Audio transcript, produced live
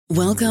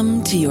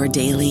Welcome to your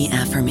daily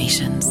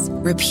affirmations.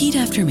 Repeat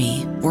after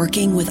me.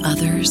 Working with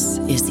others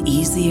is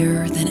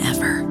easier than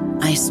ever.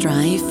 I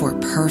strive for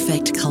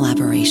perfect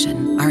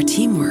collaboration. Our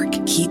teamwork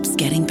keeps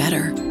getting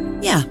better.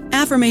 Yeah,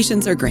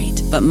 affirmations are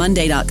great, but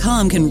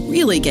Monday.com can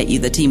really get you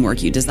the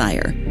teamwork you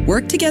desire.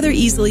 Work together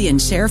easily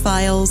and share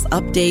files,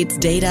 updates,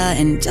 data,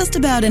 and just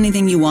about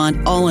anything you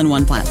want all in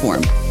one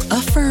platform.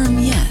 Affirm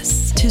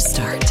yes to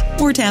start,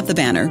 or tap the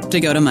banner to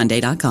go to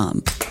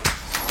Monday.com.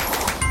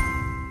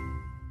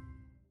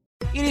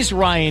 It is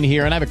Ryan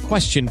here, and I have a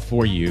question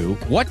for you.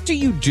 What do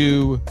you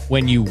do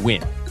when you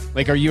win?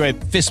 Like, are you a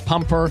fist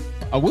pumper,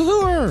 a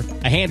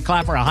woohooer, a hand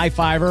clapper, a high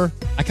fiver?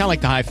 I kind of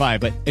like the high five,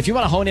 but if you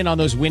want to hone in on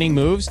those winning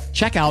moves,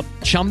 check out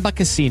Chumba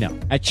Casino.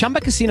 At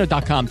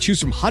ChumbaCasino.com, choose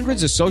from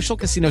hundreds of social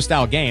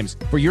casino-style games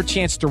for your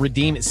chance to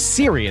redeem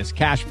serious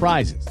cash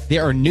prizes.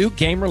 There are new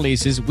game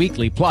releases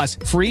weekly, plus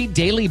free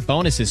daily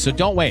bonuses. So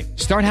don't wait.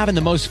 Start having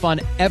the most fun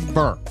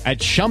ever at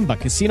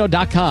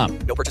ChumbaCasino.com.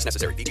 No purchase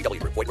necessary.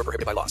 VGW. Void where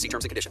prohibited by law. See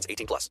terms and conditions.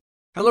 18+.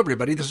 Hello,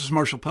 everybody. This is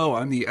Marshall Poe.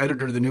 I'm the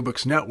editor of the New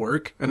Books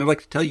Network, and I'd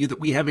like to tell you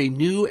that we have a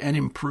new and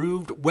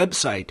improved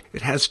website.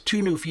 It has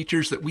two new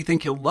features that we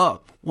think you'll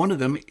love. One of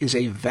them is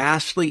a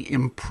vastly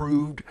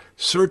improved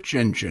search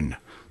engine,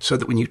 so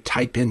that when you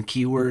type in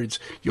keywords,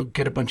 you'll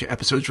get a bunch of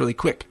episodes really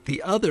quick.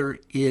 The other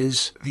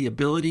is the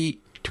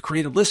ability to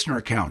create a listener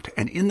account.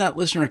 And in that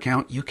listener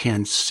account, you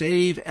can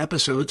save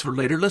episodes for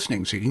later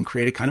listening. So you can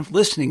create a kind of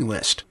listening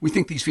list. We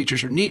think these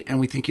features are neat, and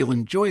we think you'll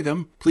enjoy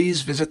them.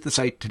 Please visit the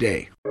site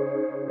today.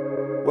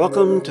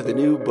 Welcome to the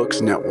New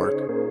Books Network.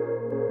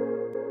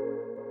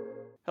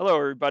 Hello,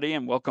 everybody,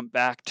 and welcome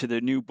back to the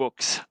New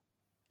Books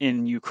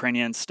in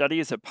Ukrainian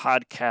Studies, a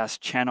podcast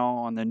channel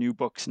on the New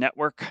Books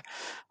Network.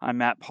 I'm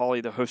Matt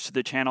Pauley, the host of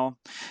the channel.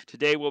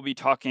 Today, we'll be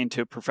talking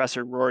to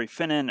Professor Rory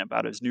Finnin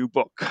about his new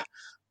book,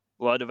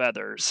 Blood of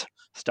Others,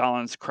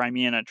 Stalin's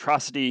Crimean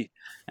Atrocity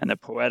and the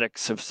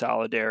Poetics of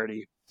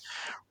Solidarity.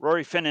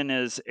 Rory Finnin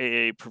is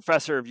a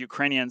professor of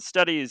Ukrainian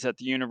studies at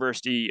the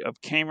University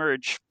of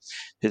Cambridge.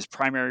 His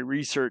primary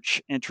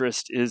research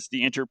interest is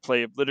the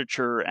interplay of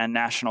literature and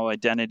national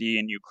identity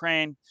in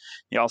Ukraine.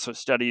 He also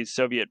studies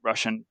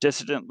Soviet-Russian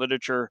dissident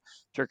literature,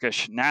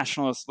 Turkish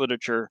nationalist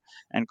literature,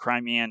 and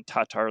Crimean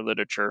Tatar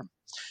literature.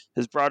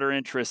 His broader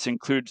interests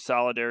include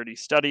solidarity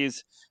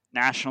studies,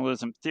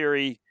 nationalism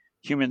theory,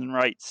 human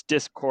rights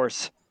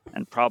discourse,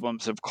 and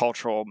problems of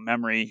cultural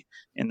memory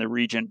in the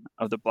region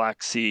of the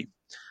Black Sea.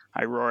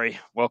 Hi, Rory.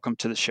 Welcome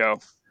to the show.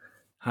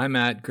 Hi,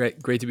 Matt.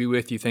 Great to be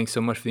with you. Thanks so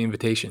much for the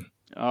invitation.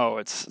 Oh,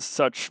 it's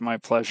such my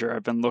pleasure.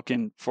 I've been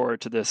looking forward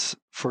to this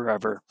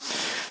forever.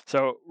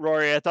 So,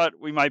 Rory, I thought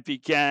we might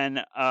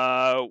begin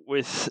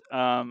with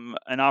an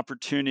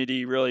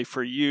opportunity really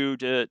for you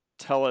to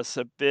tell us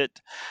a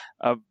bit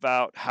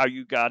about how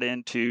you got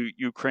into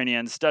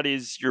Ukrainian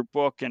studies. Your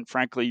book and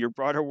frankly, your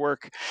broader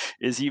work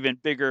is even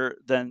bigger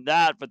than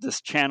that, but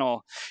this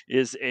channel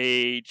is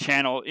a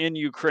channel in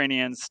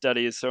Ukrainian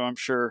studies, so I'm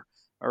sure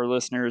our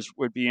listeners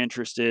would be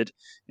interested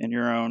in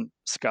your own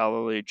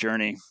scholarly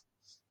journey.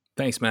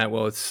 Thanks, Matt.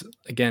 Well, it's,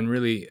 again,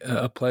 really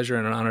a pleasure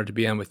and an honor to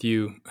be on with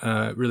you.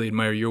 Really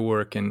admire your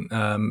work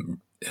and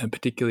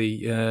particularly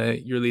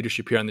your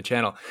leadership here on the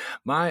channel.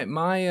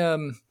 My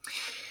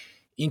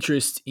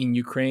interest in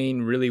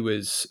Ukraine really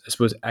was, I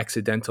suppose,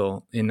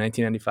 accidental. In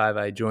 1995,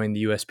 I joined the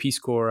U.S. Peace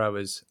Corps. I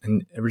was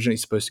originally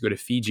supposed to go to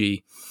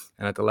Fiji,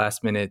 and at the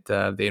last minute,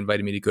 they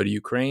invited me to go to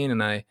Ukraine,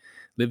 and I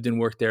lived and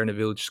worked there in a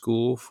village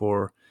school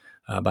for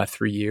about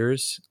 3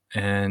 years,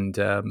 and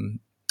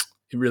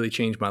it really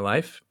changed my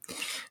life.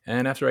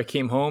 And after I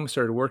came home,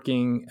 started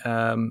working,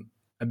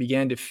 I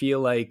began to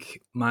feel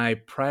like my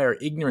prior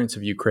ignorance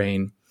of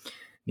Ukraine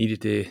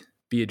needed to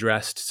be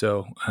addressed.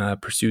 So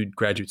pursued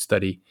graduate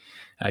study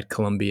at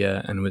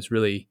Columbia and was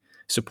really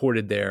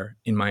supported there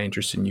in my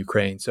interest in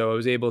Ukraine. So I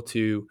was able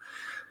to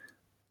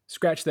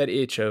scratch that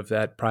itch of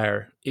that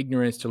prior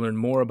ignorance, to learn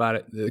more about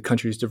it, the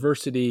country's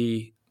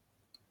diversity,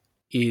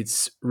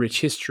 its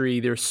rich history.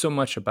 There's so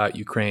much about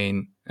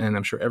Ukraine, and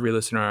I'm sure every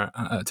listener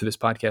to this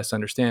podcast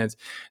understands,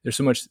 there's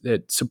so much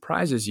that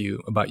surprises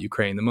you about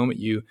Ukraine. The moment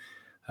you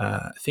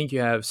think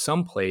you have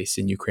some place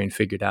in Ukraine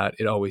figured out,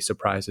 it always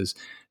surprises.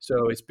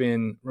 So it's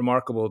been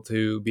remarkable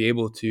to be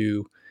able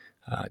to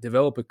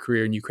develop a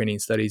career in Ukrainian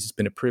studies. It's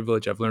been a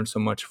privilege. I've learned so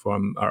much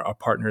from our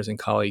partners and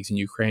colleagues in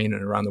Ukraine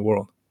and around the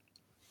world.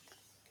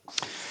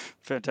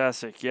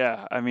 Fantastic.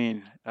 Yeah. I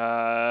mean,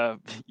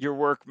 your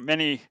work,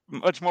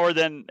 much more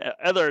than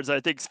others,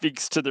 I think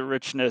speaks to the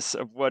richness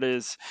of what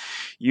is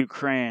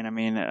Ukraine. I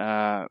mean,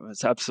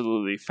 it's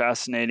absolutely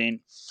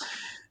fascinating.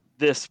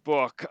 This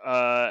book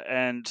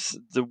and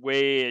the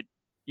way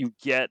you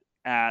get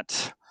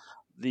at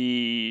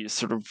the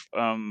sort of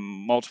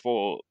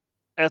multiple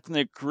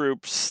ethnic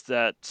groups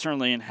that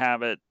certainly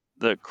inhabit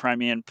the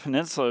Crimean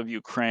Peninsula of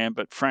Ukraine,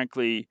 but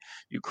frankly,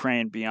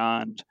 Ukraine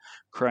beyond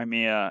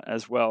Crimea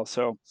as well.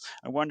 So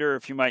I wonder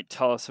if you might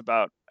tell us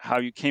about how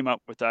you came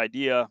up with the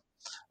idea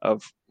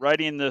of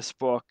writing this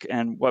book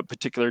and what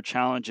particular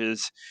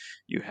challenges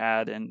you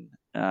had in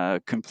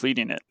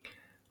completing it.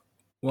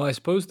 Well, I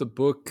suppose the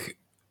book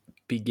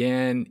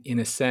began, in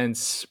a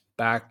sense,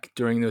 back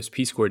during those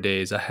Peace Corps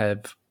days. I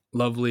have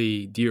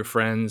lovely, dear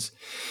friends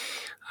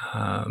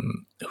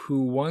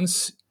who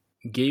once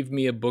gave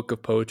me a book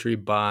of poetry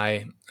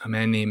by a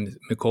man named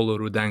Mykola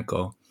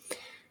Rudenko.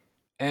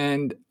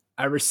 And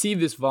I received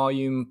this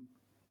volume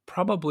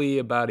probably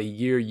about a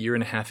year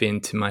and a half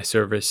into my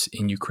service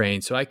in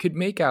Ukraine. So I could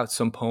make out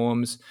some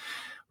poems.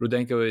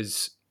 Rudenko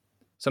is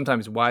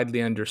sometimes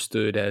widely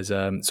understood as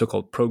a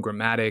so-called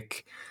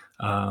programmatic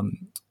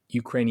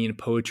Ukrainian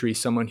poetry,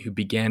 someone who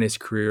began his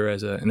career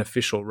as an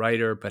official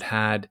writer, but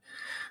had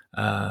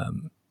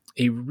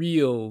a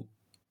real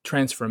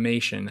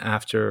transformation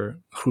after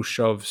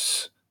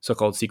Khrushchev's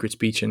so-called secret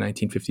speech in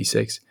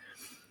 1956.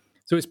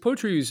 So his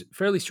poetry was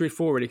fairly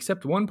straightforward,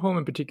 except one poem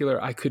in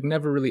particular I could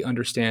never really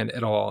understand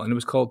at all, and it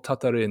was called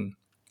Tatarin.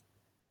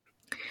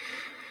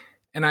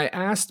 And I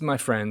asked my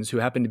friends, who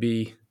happened to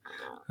be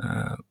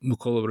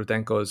Mykola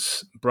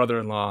Rudenko's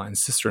brother-in-law and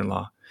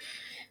sister-in-law,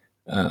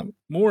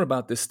 more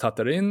about this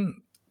Tatarin.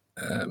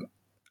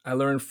 I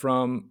learned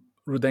from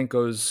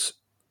Rudenko's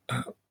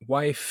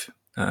wife.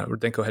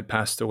 Rudenko had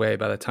passed away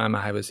by the time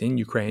I was in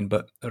Ukraine,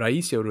 but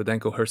Raisia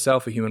Rudenko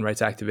herself, a human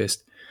rights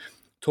activist,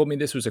 told me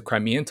this was a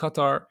Crimean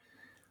Tatar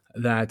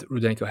that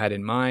Rudenko had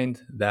in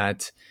mind,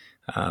 that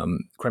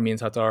Crimean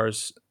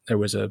Tatars, there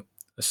was a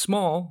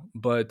small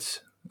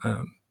but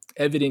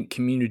evident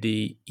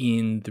community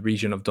in the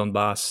region of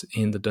Donbass,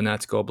 in the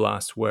Donetsk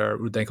Oblast, where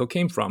Rudenko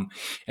came from.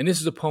 And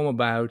this is a poem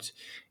about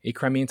a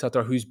Crimean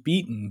Tatar who's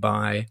beaten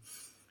by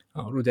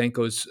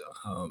Rudenko's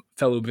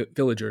fellow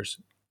villagers.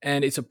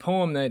 And it's a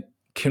poem that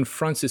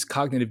confronts this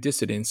cognitive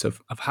dissonance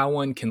of how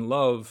one can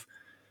love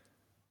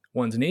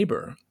one's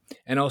neighbor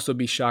and also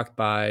be shocked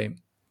by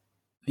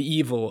the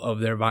evil of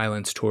their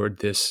violence toward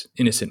this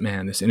innocent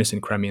man, this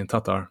innocent Crimean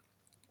Tatar.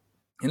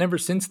 And ever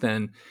since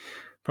then,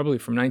 probably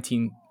from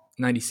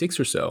 1996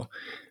 or so,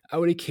 I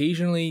would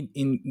occasionally,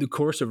 in the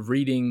course of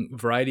reading a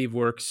variety of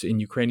works in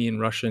Ukrainian,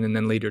 Russian, and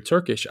then later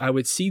Turkish, I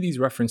would see these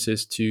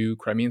references to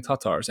Crimean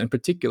Tatars, in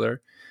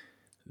particular,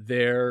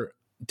 their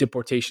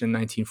deportation in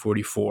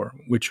 1944,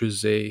 which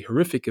was a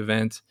horrific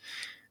event.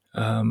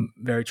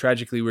 Very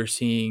tragically, we're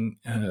seeing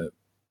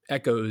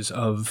echoes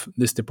of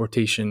this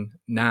deportation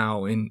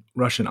now in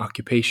Russian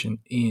occupation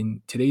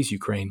in today's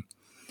Ukraine.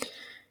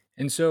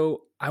 And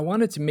so I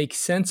wanted to make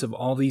sense of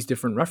all these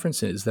different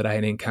references that I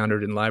had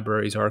encountered in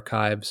libraries,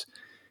 archives.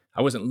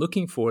 I wasn't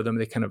looking for them.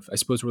 They kind of, I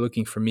suppose, were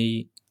looking for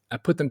me. I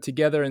put them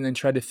together and then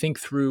tried to think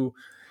through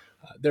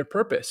their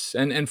purpose.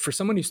 And for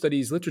someone who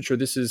studies literature,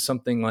 this is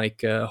something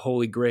like a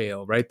holy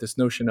grail, right? This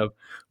notion of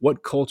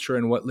what culture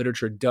and what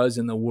literature does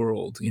in the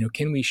world.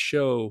 Can we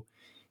show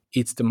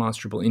its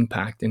demonstrable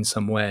impact in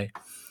some way?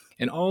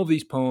 And all of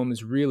these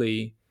poems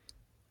really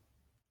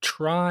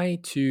try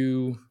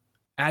to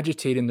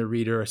agitate in the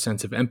reader a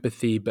sense of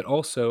empathy, but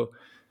also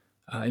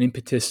an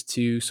impetus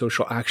to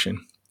social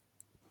action.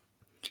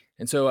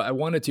 And so I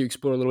wanted to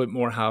explore a little bit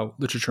more how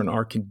literature and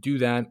art can do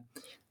that.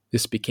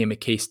 This became a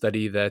case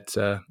study that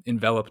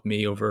enveloped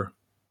me over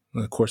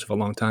the course of a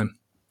long time.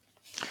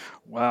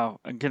 Wow.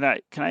 And can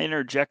I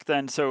interject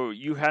then? So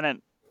you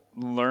hadn't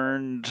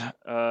learned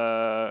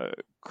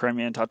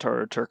Crimean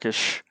Tatar or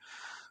Turkish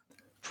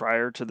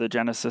prior to the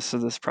genesis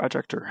of this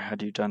project, or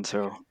had you done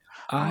so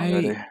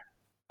already?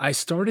 I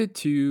started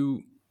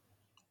to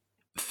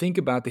think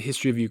about the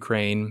history of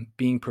Ukraine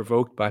being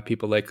provoked by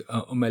people like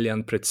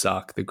Omelian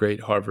Pritsak, the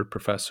great Harvard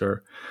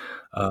professor,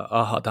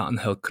 Ahad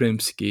Angel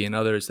Krimsky, and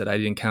others that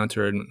I'd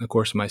encountered in the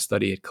course of my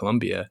study at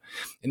Columbia.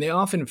 And they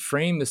often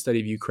frame the study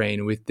of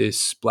Ukraine with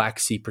this Black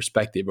Sea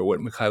perspective, or what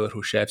Mikhail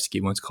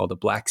Hrushevsky once called a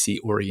Black Sea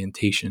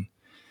orientation.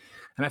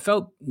 And I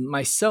felt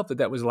myself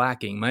that was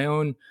lacking. My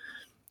own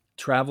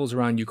travels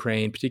around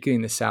Ukraine, particularly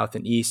in the south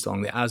and east,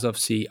 along the Azov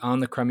Sea, on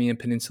the Crimean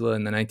Peninsula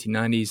in the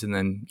 1990s, and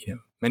then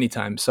many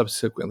times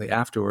subsequently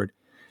afterward,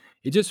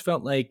 it just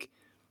felt like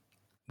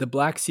the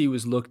Black Sea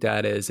was looked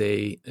at as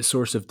a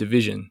source of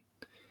division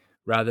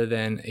rather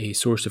than a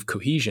source of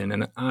cohesion.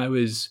 And I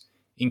was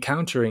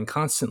encountering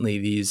constantly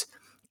these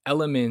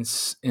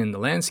elements in the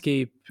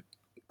landscape,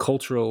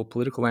 cultural,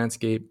 political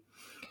landscape,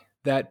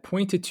 that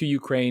pointed to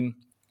Ukraine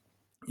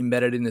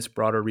embedded in this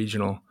broader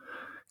regional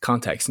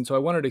context. And so I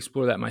wanted to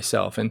explore that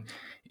myself. And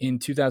in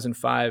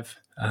 2005,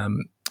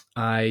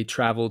 I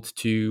traveled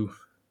to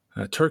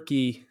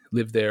Turkey,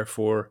 lived there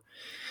for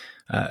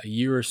a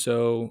year or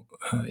so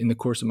in the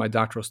course of my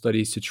doctoral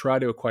studies to try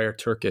to acquire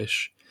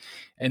Turkish.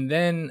 And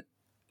then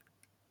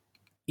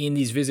in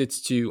these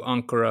visits to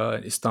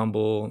Ankara,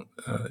 Istanbul,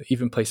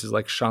 even places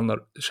like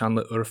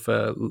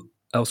Şanlıurfa,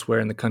 elsewhere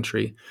in the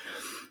country,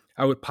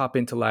 I would pop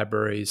into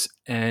libraries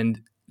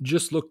and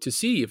just look to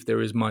see if there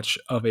was much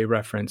of a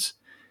reference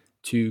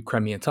to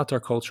Crimean Tatar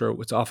culture,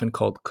 what's often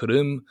called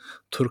Kırım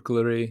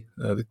Türkleri,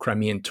 the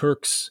Crimean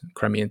Turks,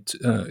 Crimean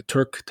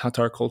Turk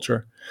Tatar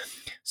culture.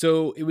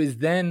 So it was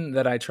then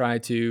that I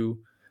tried to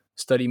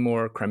study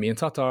more Crimean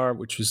Tatar,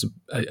 which was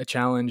a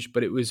challenge,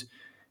 but it was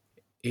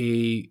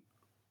a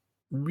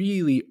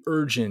really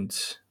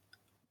urgent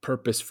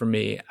purpose for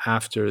me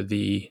after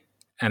the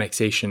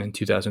annexation in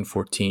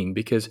 2014,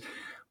 because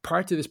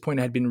prior to this point,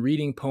 I had been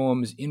reading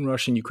poems in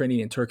Russian,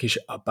 Ukrainian, and Turkish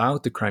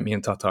about the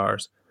Crimean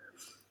Tatars,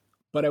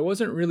 but I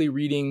wasn't really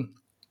reading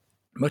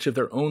much of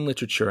their own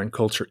literature and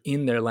culture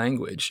in their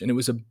language. And it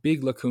was a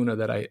big lacuna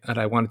that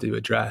I wanted to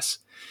address.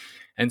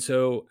 And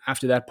so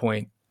after that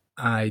point,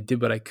 I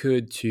did what I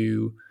could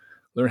to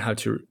learn how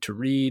to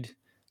read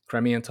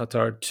Crimean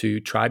Tatar, to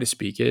try to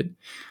speak it.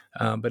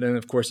 But then,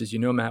 of course, as you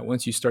know, Matt,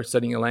 once you start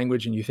studying a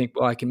language and you think,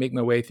 well, I can make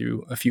my way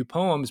through a few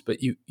poems,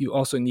 but you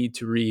also need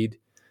to read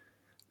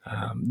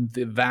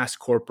the vast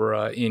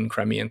corpora in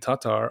Crimean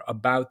Tatar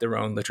about their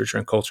own literature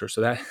and culture.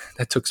 So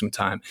that took some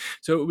time.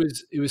 So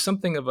it was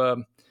something of a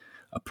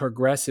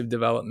progressive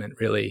development,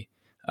 really,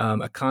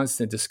 a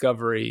constant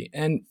discovery.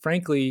 And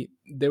frankly,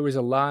 there was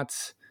a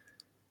lot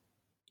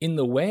in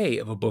the way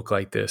of a book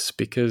like this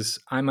because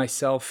I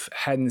myself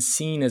hadn't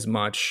seen as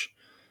much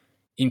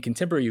in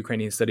contemporary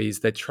Ukrainian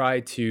studies that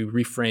tried to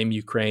reframe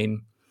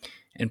Ukraine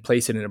and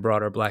place it in a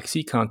broader Black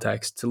Sea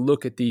context to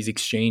look at these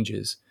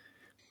exchanges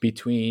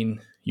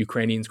between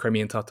Ukrainians,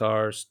 Crimean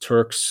Tatars,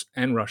 Turks,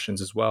 and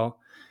Russians as well.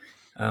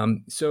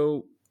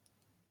 So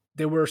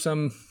there were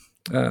some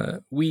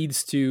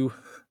weeds to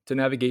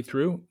navigate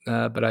through,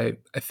 but I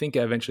think I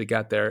eventually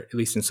got there, at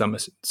least in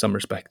some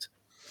respect.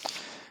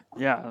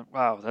 Yeah,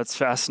 wow, that's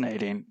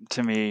fascinating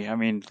to me. I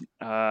mean,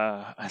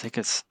 I think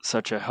it's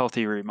such a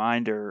healthy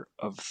reminder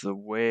of the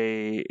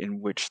way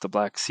in which the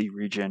Black Sea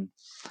region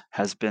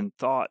has been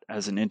thought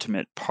as an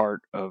intimate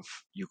part of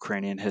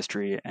Ukrainian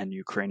history and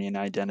Ukrainian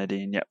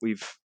identity, and yet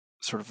we've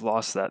sort of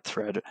lost that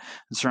thread.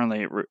 And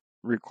certainly it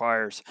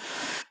requires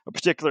a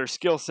particular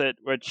skill set,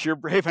 which you're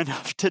brave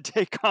enough to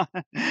take on,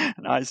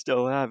 and I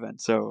still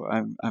haven't. So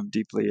I'm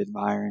deeply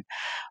admiring.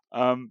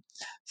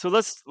 So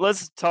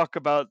let's talk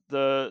about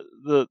the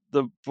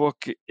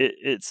book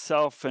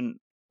itself, and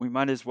we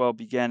might as well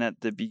begin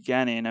at the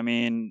beginning. I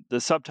mean, the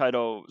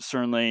subtitle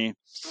certainly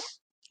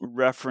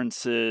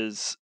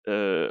references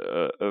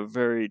a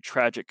very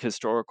tragic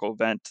historical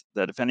event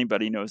that if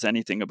anybody knows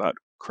anything about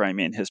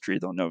Crimean history,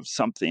 they'll know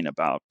something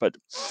about. But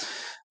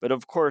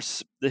of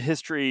course, the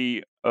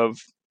history of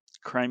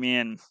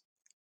Crimean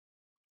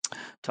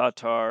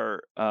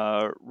Tatar,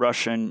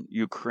 Russian,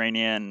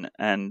 Ukrainian,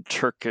 and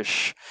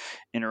Turkish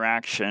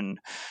interaction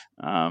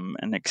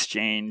and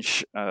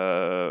exchange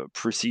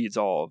precedes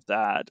all of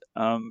that.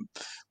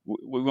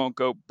 We won't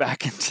go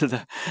back into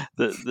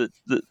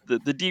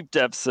the deep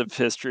depths of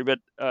history, but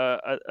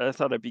I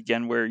thought I'd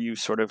begin where you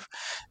sort of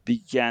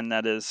began,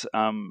 that is,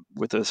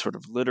 with a sort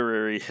of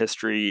literary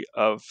history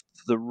of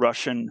the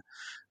Russian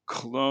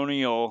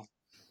colonial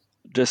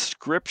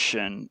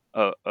description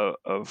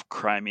of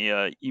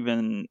Crimea,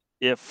 even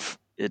if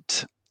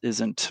it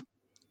isn't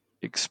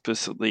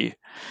explicitly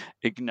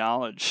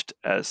acknowledged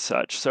as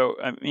such. So,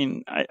 I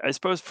mean, I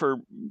suppose for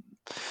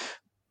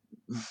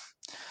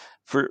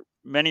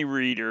many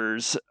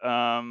readers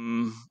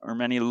or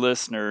many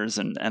listeners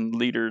and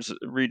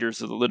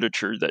readers of the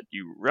literature that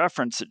you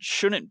reference, it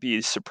shouldn't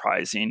be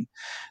surprising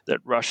that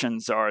Russian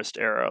Tsarist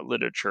era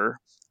literature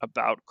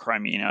about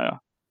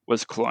Crimea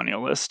was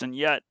colonialist, and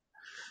yet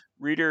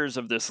readers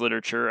of this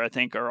literature, I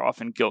think, are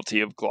often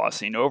guilty of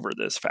glossing over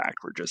this fact.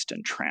 We're just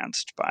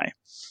entranced by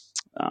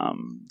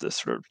this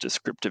sort of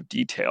descriptive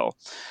detail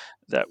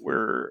that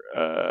we're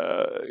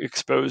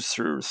exposed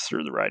through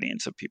the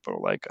writings of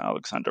people like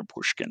Alexander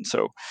Pushkin.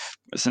 So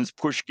since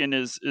Pushkin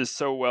is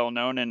so well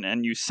known,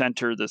 and you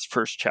center this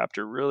first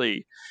chapter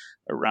really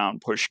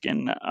around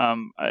Pushkin,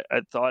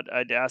 I thought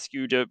I'd ask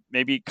you to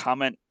maybe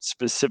comment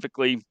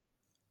specifically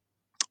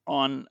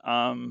on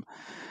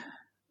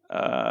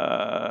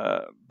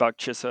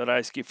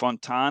Bakhchisarai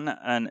Fontan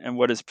and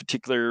what is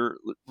particularly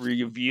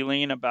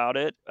revealing about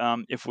it,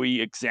 if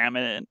we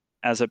examine it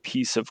as a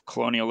piece of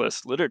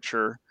colonialist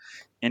literature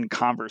in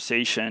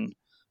conversation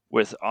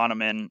with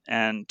Ottoman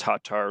and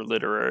Tatar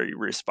literary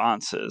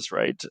responses,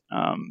 right?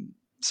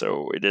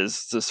 So it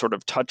is the sort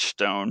of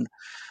touchstone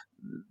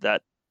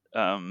that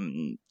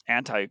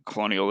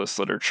anti-colonialist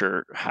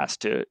literature has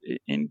to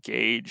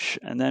engage.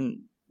 And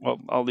then, well,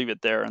 I'll leave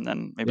it there, and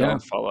then maybe I'll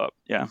follow up.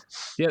 Yeah.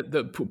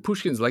 The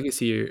Pushkin's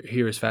legacy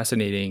here is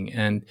fascinating,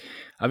 and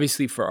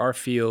obviously for our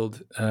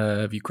field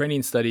of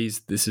Ukrainian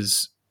studies, this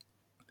is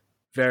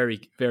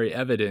very, very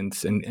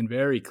evident and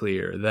very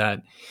clear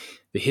that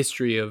the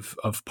history of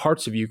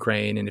parts of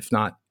Ukraine, and if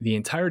not the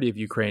entirety of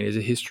Ukraine, is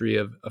a history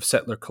of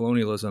settler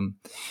colonialism.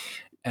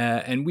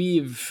 And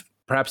we've,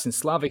 perhaps in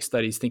Slavic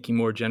studies, thinking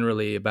more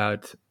generally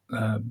about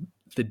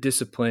the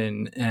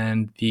discipline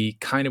and the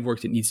kind of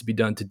work that needs to be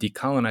done to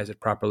decolonize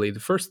it properly. The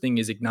first thing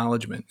is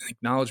acknowledgement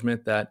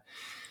that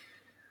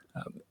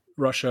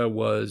Russia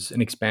was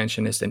an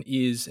expansionist and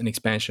is an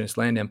expansionist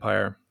land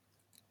empire.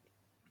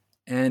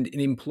 And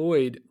it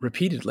employed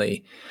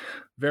repeatedly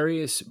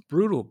various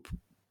brutal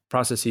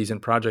processes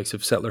and projects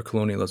of settler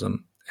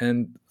colonialism.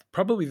 And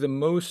probably the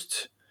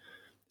most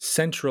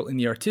central in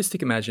the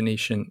artistic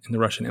imagination in the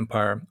Russian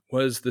Empire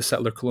was the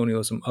settler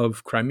colonialism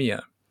of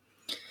Crimea.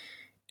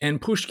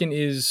 And Pushkin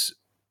is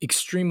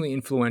extremely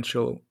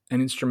influential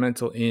and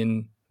instrumental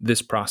in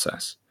this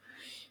process.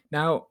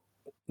 Now,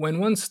 when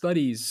one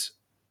studies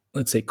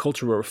let's say,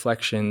 cultural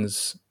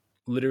reflections,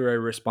 literary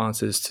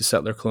responses to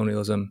settler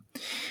colonialism,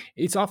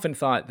 it's often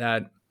thought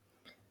that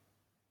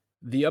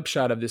the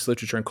upshot of this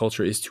literature and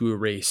culture is to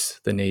erase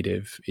the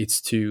native.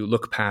 It's to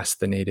look past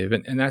the native.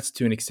 And that's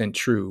to an extent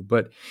true.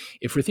 But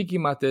if we're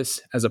thinking about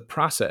this as a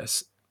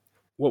process,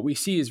 what we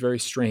see is very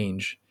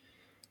strange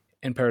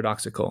and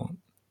paradoxical.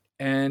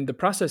 And the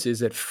process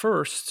is at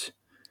first,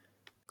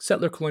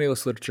 settler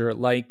colonialist literature,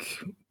 like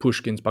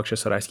Pushkin's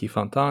Bakhchesarayskiy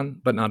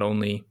Fontan, but not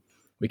only,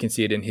 we can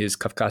see it in his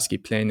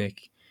Kavkazский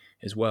pленник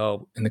as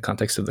well in the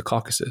context of the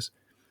Caucasus.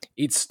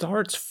 It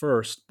starts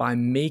first by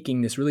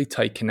making this really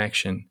tight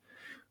connection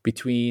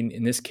between,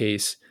 in this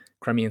case,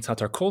 Crimean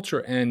Tatar culture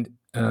and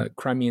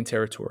Crimean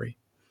territory.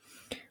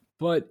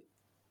 But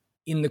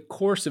in the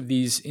course of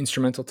these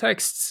instrumental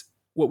texts,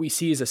 what we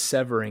see is a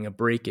severing, a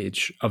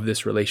breakage of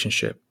this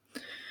relationship.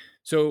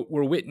 So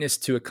we're witness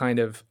to a kind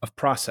of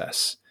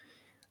process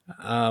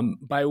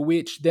by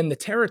which then the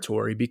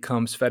territory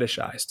becomes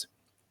fetishized.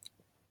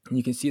 And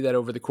you can see that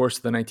over the course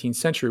of the 19th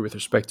century with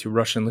respect to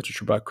Russian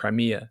literature about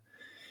Crimea.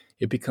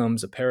 It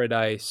becomes a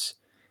paradise.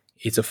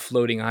 It's a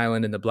floating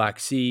island in the Black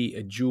Sea,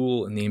 a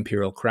jewel in the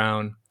imperial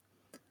crown.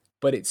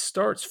 But it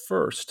starts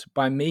first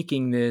by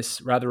making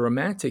this rather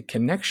romantic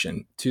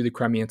connection to the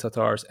Crimean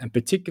Tatars, and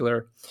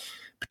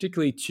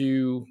particularly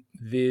to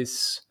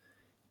this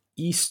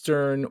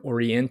Eastern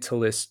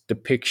Orientalist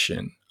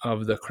depiction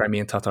of the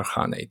Crimean Tatar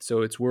Khanate.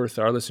 So it's worth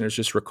our listeners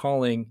just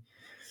recalling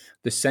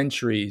the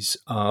centuries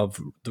of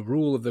the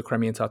rule of the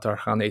Crimean Tatar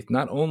Khanate,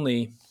 not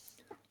only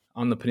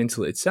on the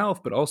peninsula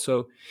itself, but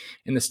also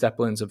in the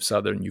steppelands of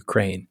southern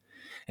Ukraine.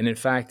 And in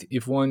fact,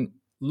 if one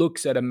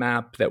looks at a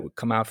map that would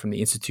come out from the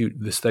Institute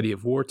of the Study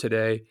of War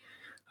today,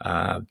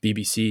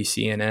 BBC,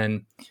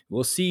 CNN,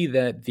 we'll see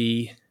that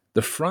the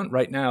front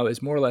right now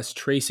is more or less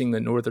tracing the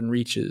northern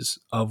reaches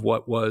of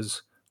what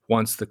was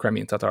once the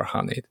Crimean Tatar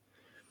Khanate.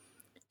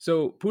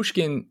 So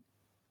Pushkin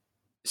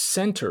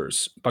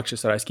centers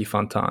Bakhchesarayskiy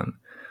Fontan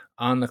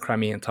on the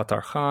Crimean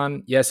Tatar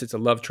Khan. Yes, it's a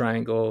love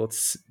triangle.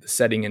 It's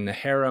setting in the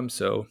harem,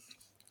 so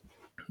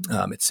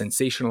it's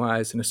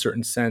sensationalized in a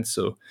certain sense.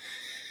 So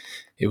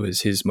it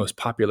was his most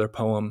popular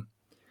poem.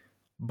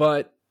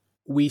 But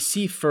we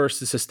see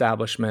first this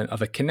establishment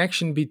of a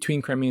connection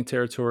between Crimean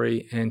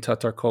territory and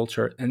Tatar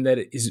culture, and that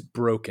it is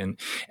broken.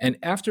 And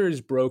after it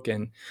is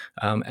broken,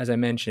 as I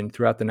mentioned,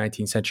 throughout the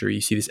 19th century,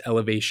 you see this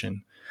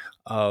elevation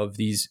of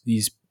these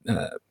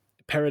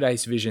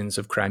paradise visions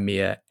of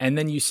Crimea. And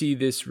then you see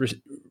this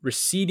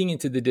receding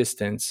into the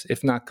distance,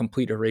 if not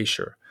complete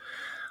erasure,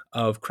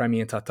 of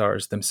Crimean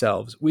Tatars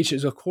themselves, which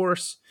is, of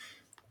course,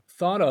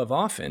 thought of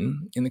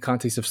often in the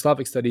context of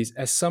Slavic studies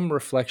as some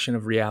reflection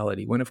of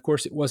reality, when of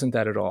course it wasn't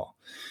that at all.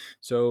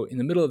 So in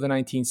the middle of the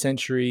 19th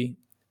century,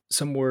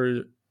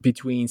 somewhere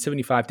between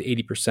 75 to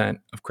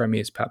 80% of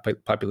Crimea's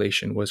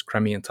population was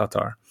Crimean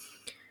Tatar.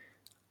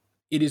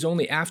 It is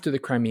only after the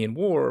Crimean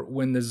War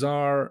when the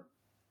Tsar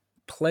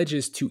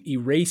pledges to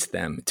erase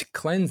them, to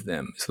cleanse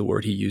them, is the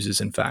word he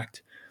uses, in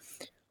fact,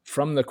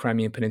 from the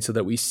Crimean Peninsula,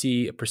 that we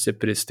see a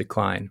precipitous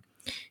decline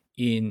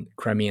in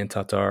Crimean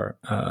Tatar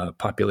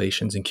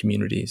populations and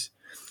communities.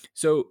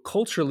 So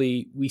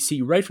culturally, we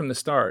see right from the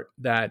start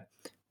that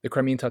the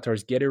Crimean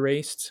Tatars get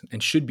erased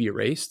and should be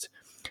erased,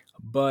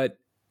 but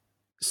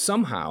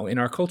somehow in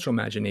our cultural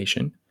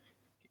imagination,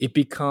 it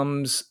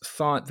becomes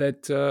thought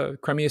that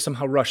Crimea is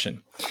somehow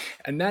Russian.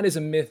 And that is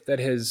a myth that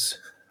has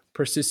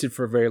persisted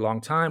for a very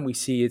long time. We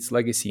see its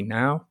legacy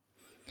now.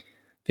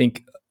 I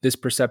think this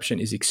perception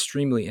is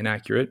extremely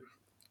inaccurate.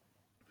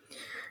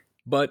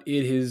 But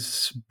it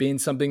has been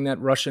something that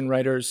Russian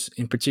writers,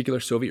 in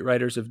particular Soviet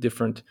writers of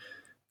different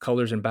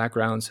colors and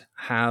backgrounds,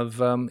 have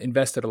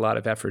invested a lot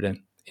of effort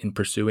in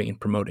pursuing and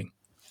promoting.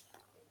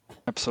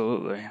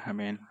 Absolutely. I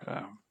mean,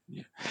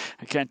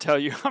 I can't tell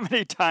you how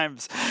many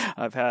times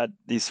I've had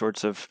these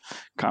sorts of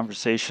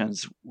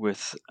conversations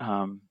with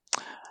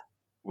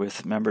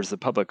members of the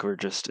public who are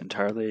just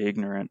entirely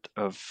ignorant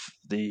of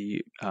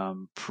the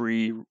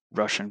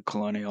pre-Russian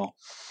colonial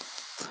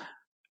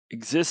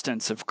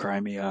existence of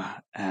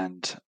Crimea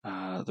and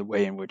the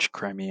way in which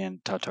Crimean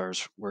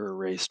Tatars were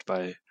erased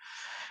by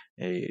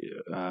a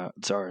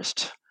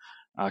Tsarist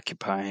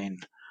occupying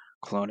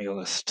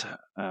colonialist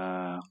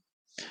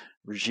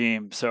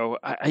regime. So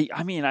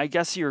I mean, I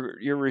guess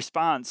your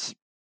response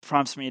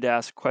prompts me to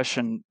ask a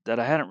question that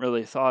I hadn't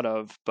really thought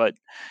of, but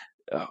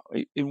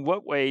in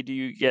what way do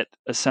you get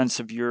a sense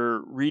of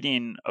your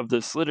reading of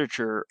this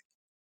literature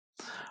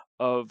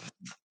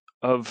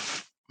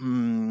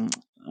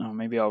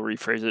maybe I'll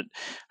rephrase it.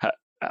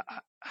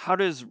 How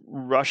does a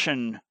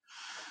Russian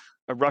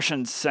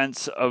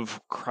sense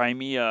of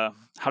Crimea,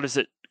 how does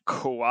it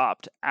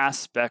co-opt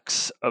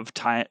aspects of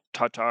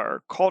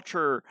Tatar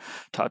culture,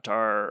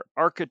 Tatar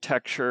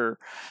architecture,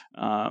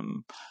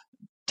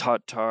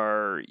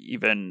 Tatar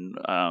even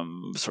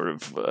sort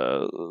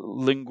of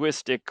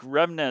linguistic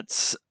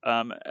remnants,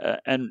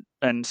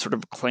 and sort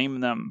of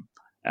claim them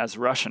as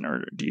Russian?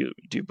 Or do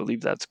you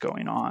believe that's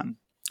going on?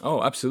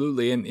 Oh,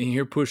 absolutely. And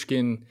here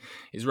Pushkin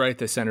is right at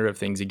the center of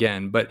things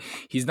again, but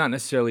he's not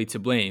necessarily to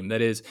blame.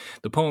 That is,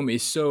 the poem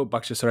is so,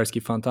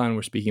 Bakhchisarayski Fontan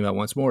we're speaking about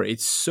once more,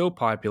 it's so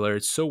popular,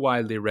 it's so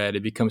widely read,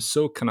 it becomes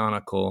so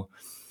canonical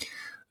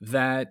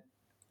that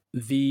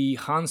the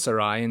Khan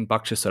Sarai in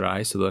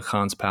Bakhchisaray, so the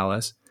Khan's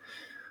palace,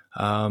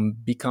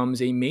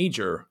 becomes a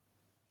major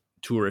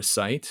tourist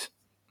site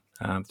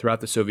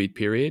throughout the Soviet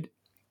period.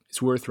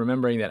 It's worth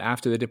remembering that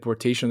after the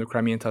deportation of the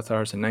Crimean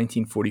Tatars in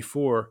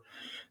 1944,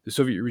 the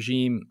Soviet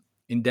regime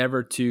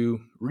endeavored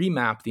to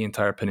remap the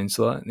entire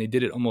peninsula, and they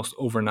did it almost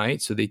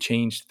overnight. So they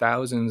changed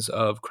thousands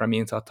of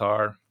Crimean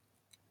Tatar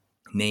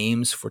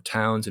names for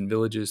towns and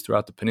villages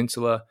throughout the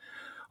peninsula.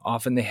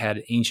 Often they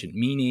had ancient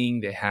meaning.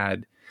 They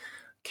had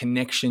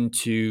connection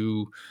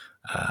to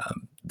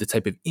the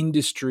type of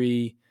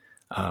industry,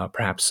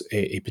 perhaps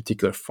a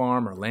particular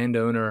farm or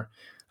landowner.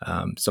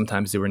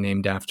 Sometimes they were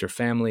named after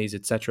families,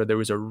 etc. There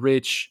was a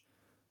rich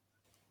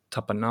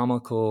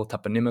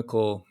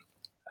toponymical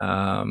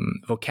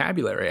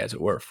vocabulary, as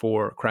it were,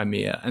 for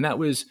Crimea. And that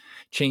was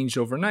changed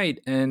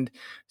overnight. And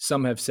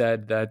some have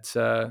said that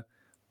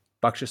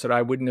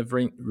Bakhchisaray wouldn't have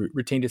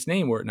retained its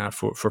name were it not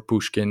for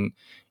Pushkin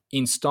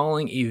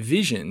installing a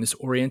vision, this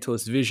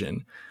Orientalist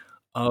vision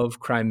of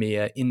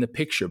Crimea in the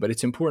picture. But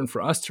it's important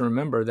for us to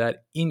remember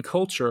that in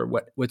culture,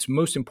 what's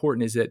most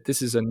important is that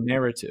this is a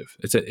narrative.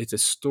 It's a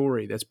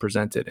story that's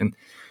presented. And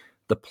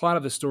the plot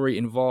of the story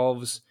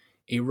involves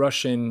a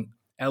Russian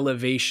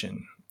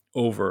elevation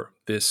over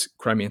this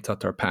Crimean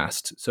Tatar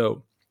past.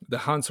 So the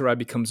Khan Sarai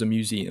becomes a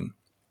museum.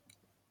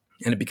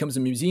 And it becomes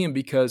a museum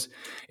because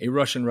a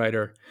Russian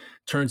writer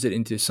turns it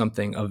into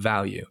something of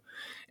value.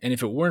 And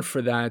if it weren't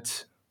for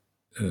that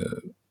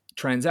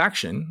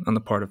transaction on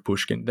the part of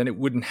Pushkin, then it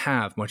wouldn't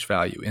have much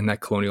value in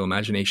that colonial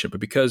imagination. But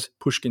because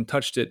Pushkin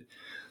touched it,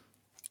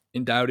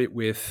 endowed it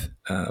with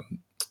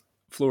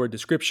florid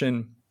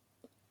description,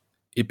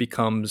 it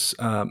becomes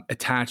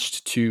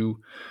attached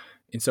to,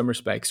 in some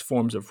respects,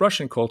 forms of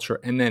Russian culture,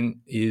 and then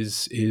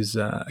is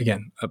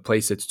again a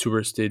place that's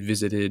touristed,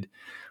 visited,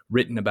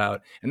 written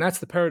about. And that's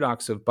the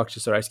paradox of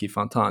Bakhchisarayski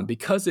Fontan.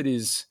 Because it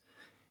is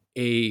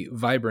a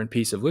vibrant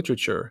piece of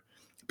literature,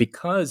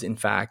 because in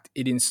fact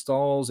it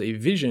installs a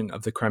vision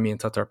of the Crimean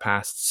Tatar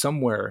past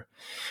somewhere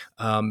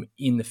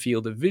in the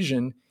field of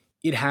vision,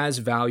 it has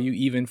value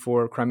even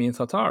for Crimean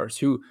Tatars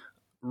who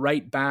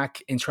write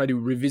back and try to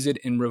revisit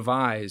and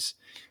revise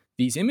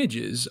these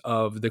images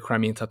of the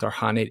Crimean Tatar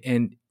Khanate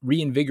and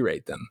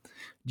reinvigorate them,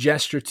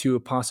 gesture to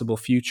a possible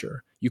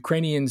future.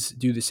 Ukrainians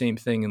do the same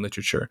thing in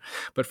literature.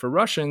 But for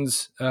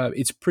Russians,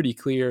 it's pretty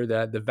clear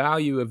that the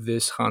value of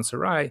this Khan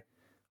Sarai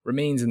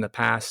remains in the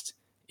past.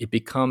 It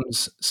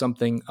becomes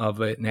something of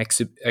an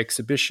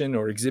exhibition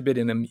or exhibit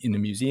in a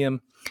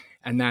museum,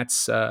 and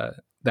that's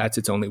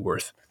its only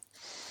worth.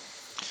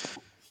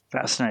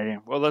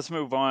 Fascinating. Well, let's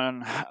move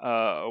on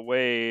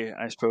away,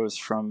 I suppose,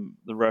 from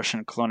the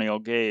Russian colonial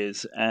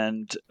gaze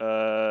and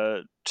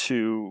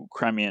to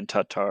Crimean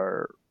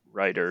Tatar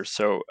writers.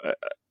 So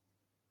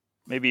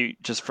maybe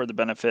just for the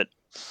benefit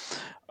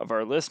of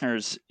our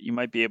listeners, you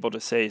might be able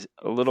to say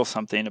a little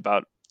something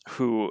about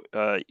who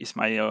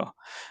Ismail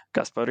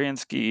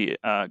Gasparinsky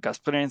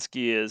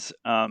is,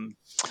 and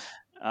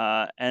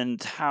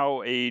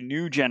how a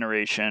new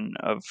generation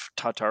of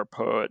Tatar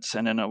poets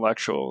and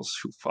intellectuals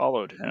who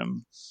followed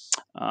him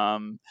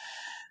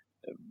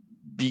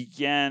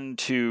began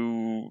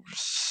to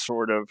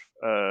sort of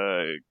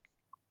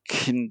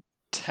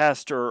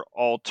contest or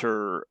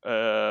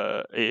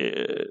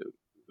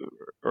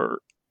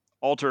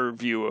alter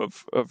view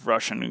of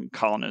Russian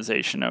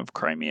colonization of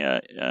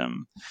Crimea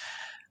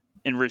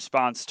in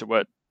response to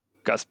what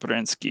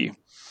Gasparinsky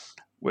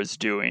was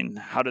doing.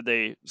 How did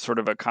they sort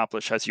of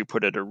accomplish, as you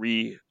put it, a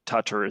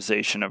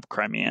re-Tatarization of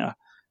Crimea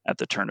at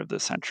the turn of the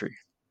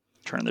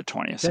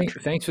 20th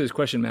century? Thanks for this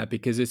question, Matt,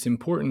 because it's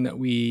important that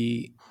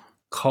we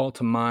call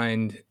to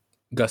mind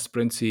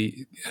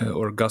Gasparinsky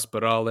or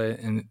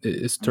Gasparale and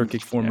its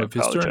Turkic form of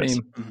his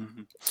surname.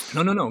 Mm-hmm.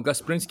 No.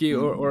 Gasparinsky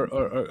or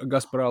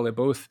Gasparale,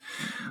 both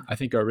I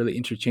think are really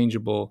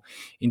interchangeable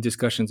in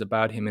discussions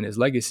about him and his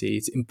legacy.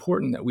 It's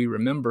important that we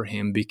remember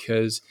him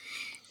because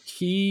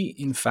he,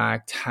 in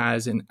fact,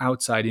 has an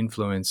outside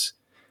influence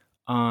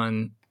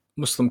on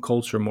Muslim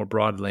culture more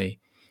broadly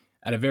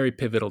at a very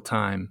pivotal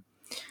time.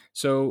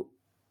 So,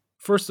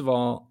 first of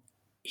all,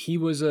 he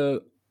was a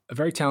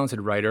very talented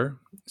writer.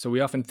 So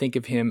we often think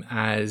of him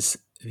as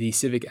the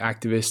civic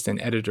activist and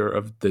editor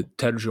of the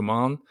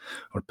Terjuman,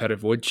 or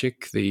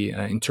Perevodchik, the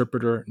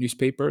interpreter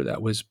newspaper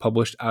that was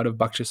published out of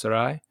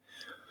Bakhchisaray.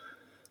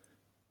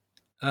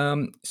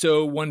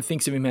 So one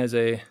thinks of him as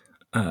a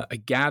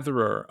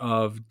gatherer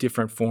of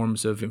different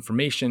forms of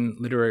information,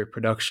 literary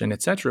production,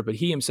 etc. But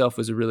he himself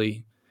was a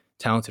really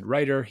talented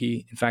writer.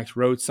 He, in fact,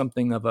 wrote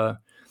something of a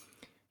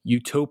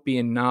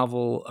utopian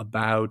novel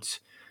about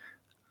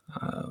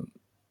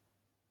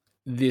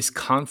this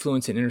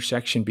confluence and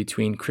intersection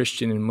between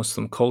Christian and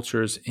Muslim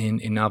cultures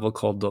in a novel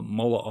called the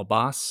Molla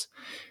Abbas.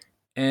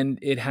 And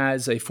it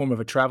has a form of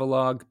a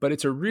travelogue, but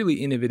it's a really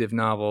innovative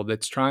novel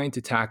that's trying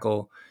to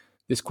tackle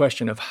this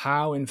question of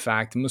how, in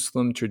fact,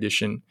 Muslim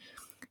tradition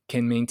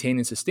can maintain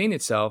and sustain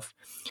itself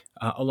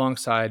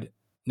alongside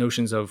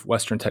notions of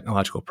Western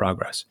technological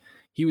progress.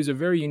 He was a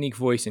very unique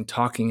voice in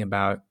talking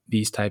about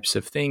these types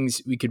of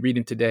things. We could read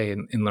him today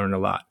and learn a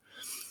lot.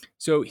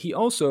 So he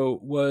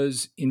also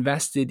was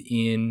invested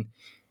in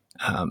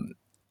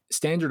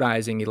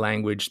standardizing a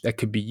language that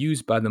could be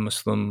used by the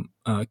Muslim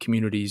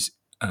communities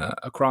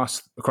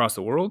across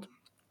the world.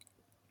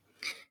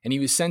 And he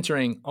was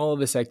centering all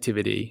of this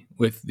activity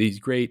with these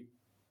great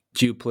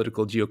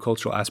geopolitical,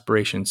 geocultural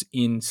aspirations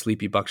in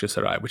sleepy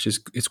Bakhchisarai, which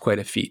is quite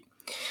a feat.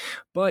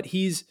 But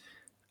he's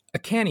a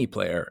canny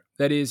player.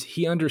 That is,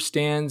 he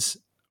understands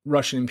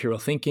Russian imperial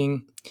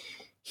thinking.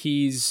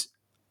 He's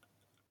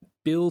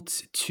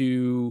built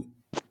to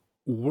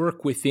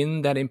work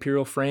within that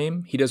imperial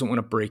frame. He doesn't want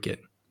to break it.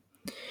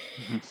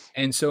 Mm-hmm.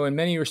 And so in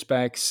many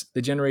respects,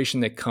 the generation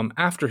that come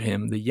after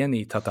him, the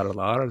Yeni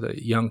Tatarlar,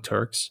 the young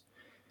Turks,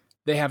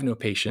 they have no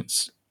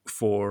patience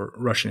for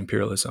Russian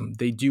imperialism.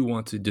 They do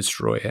want to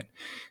destroy it.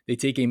 They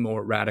take a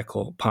more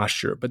radical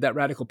posture. But that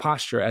radical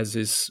posture, as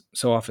is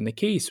so often the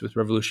case with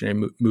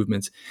revolutionary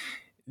movements,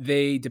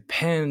 they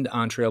depend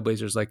on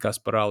trailblazers like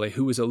Gasparale,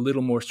 who was a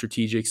little more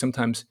strategic,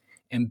 sometimes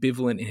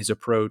ambivalent in his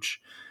approach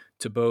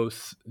to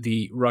both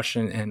the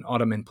Russian and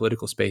Ottoman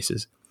political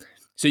spaces.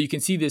 So you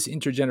can see this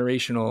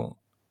intergenerational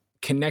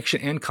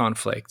connection and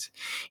conflict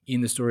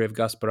in the story of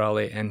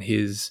Gasparale and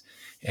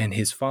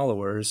his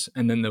followers,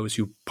 and then those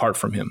who part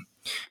from him.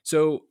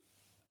 So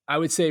I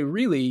would say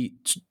really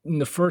in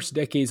the first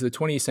decades of the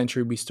 20th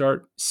century, we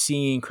start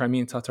seeing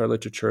Crimean Tatar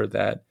literature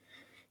that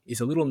is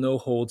a little no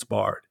holds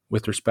barred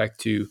with respect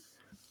to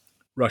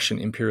Russian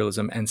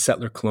imperialism and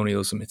settler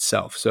colonialism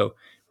itself. So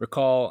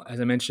recall, as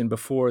I mentioned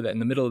before, that in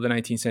the middle of the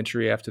 19th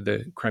century, after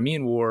the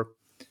Crimean War,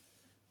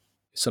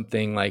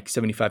 something like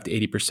 75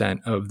 to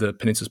 80% of the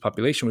peninsula's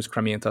population was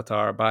Crimean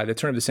Tatar. By the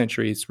turn of the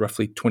century, it's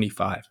roughly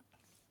 25.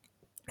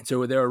 And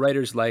so there are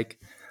writers like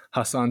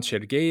Hasan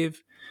Chergeyev,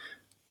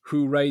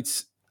 who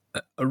writes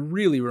a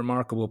really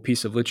remarkable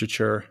piece of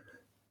literature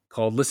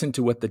called Listen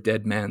to What the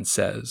Dead Man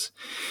Says,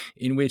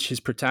 in which his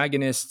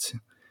protagonist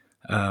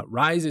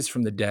rises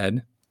from the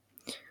dead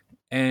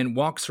and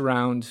walks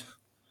around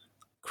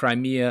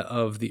Crimea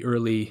of the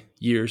early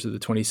years of the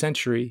 20th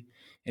century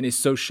and is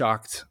so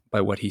shocked by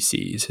what he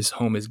sees. His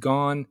home is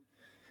gone.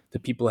 The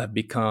people have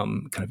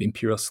become kind of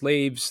imperial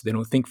slaves. They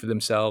don't think for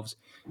themselves.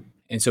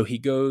 And so he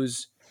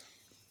goes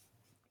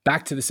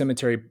back to the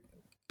cemetery,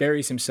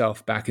 buries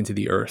himself back into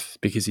the earth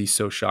because he's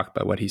so shocked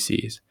by what he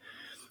sees.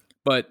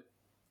 But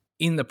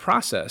in the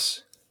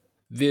process,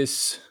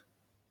 this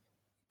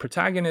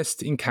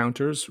protagonist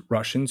encounters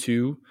Russians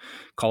who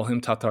call him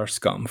Tatar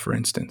scum, for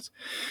instance.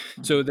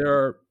 So there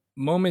are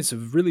moments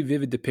of really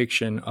vivid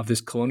depiction of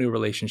this colonial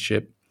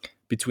relationship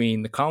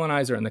between the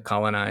colonizer and the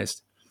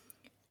colonized,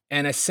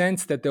 and a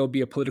sense that there will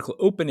be a political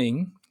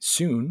opening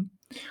soon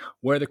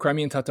where the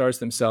Crimean Tatars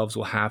themselves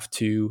will have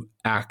to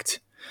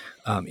act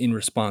in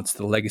response to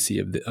the legacy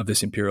of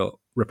this imperial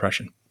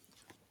repression.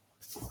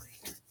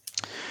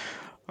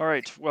 All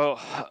right. Well,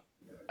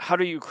 how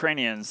do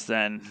Ukrainians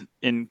then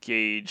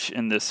engage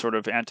in this sort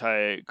of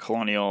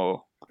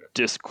anti-colonial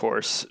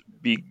discourse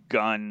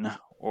begun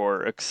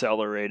or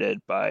accelerated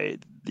by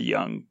the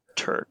young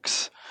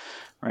Turks?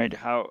 Right?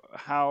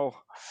 I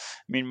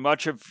mean,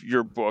 much of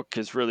your book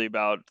is really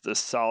about the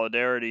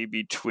solidarity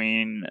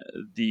between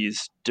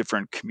these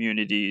different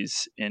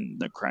communities in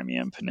the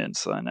Crimean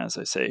Peninsula, and as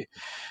I say,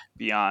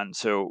 beyond.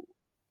 So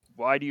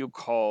why do you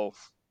call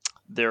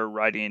their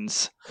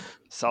writings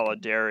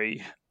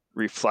solidary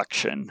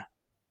reflection?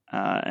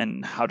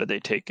 And how do they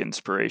take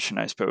inspiration,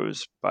 I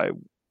suppose, by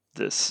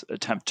this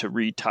attempt to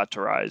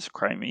re-Tatarize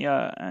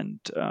Crimea and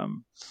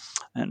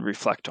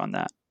reflect on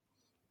that?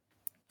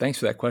 Thanks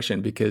for that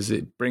question, because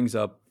it brings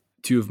up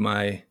two of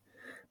my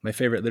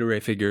favorite literary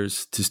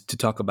figures to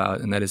talk about,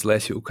 and that is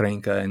Lesya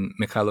Ukrainka and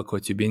Mikhailo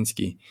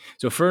Kotyubinsky.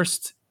 So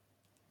first,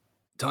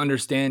 to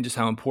understand just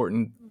how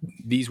important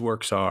these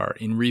works are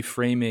in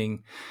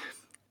reframing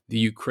the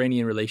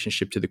Ukrainian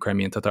relationship to the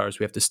Crimean Tatars,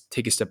 we have to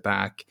take a step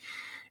back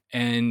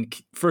and,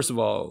 first of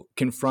all,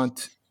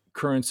 confront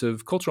currents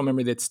of cultural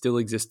memory that still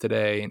exist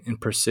today and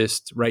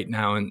persist right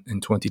now in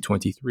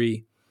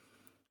 2023.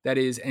 That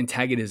is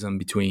antagonism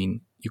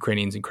between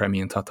Ukrainians and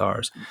Crimean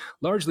Tatars,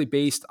 largely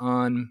based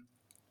on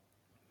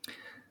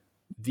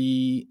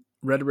the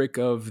rhetoric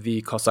of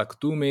the Cossack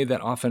Dume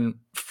that often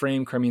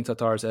frame Crimean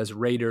Tatars as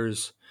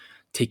raiders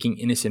taking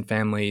innocent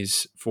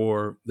families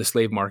for the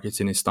slave markets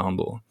in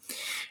Istanbul.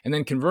 And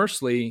then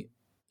conversely,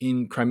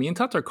 in Crimean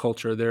Tatar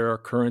culture, there are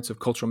currents of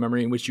cultural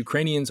memory in which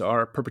Ukrainians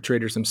are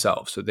perpetrators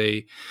themselves. So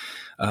they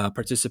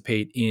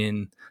participate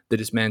in the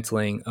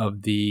dismantling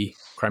of the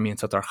Crimean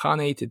Tatar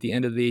Khanate at the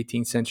end of the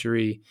 18th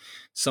century.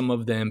 Some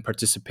of them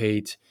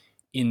participate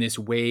in this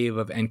wave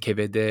of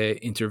NKVD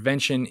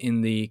intervention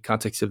in the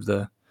context of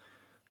the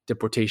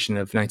deportation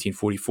of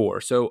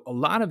 1944. So a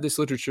lot of this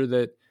literature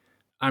that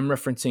I'm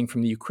referencing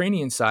from the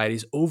Ukrainian side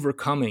is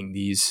overcoming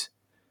these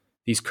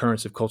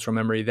currents of cultural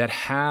memory that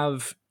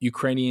have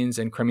Ukrainians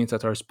and Crimean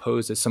Tatars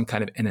posed as some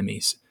kind of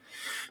enemies.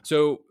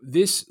 So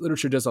this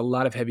literature does a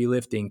lot of heavy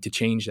lifting to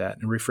change that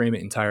and reframe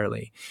it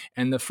entirely.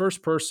 And the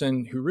first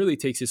person who really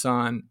takes this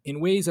on in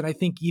ways that I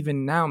think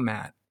even now,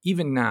 Matt,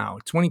 even now,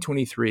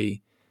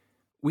 2023,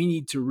 we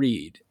need to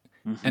read.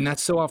 Mm-hmm. And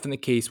that's so often the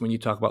case when you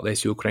talk about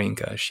Lesya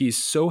Ukrainka. She's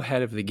so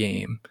ahead of the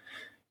game.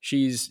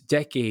 She's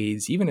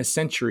decades, even a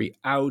century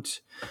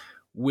out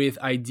with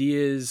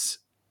ideas,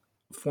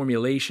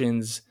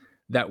 formulations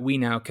that we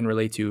now can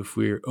relate to if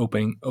we're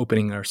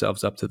opening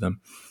ourselves up to them.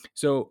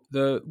 So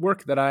the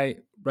work that I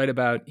write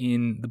about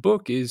in the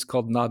book is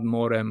called Nad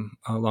Morem,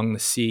 along the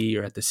sea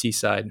or at the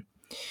seaside.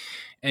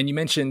 And you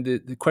mentioned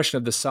the question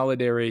of the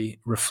solidary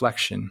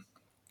reflection.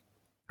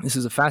 This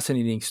is a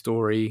fascinating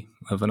story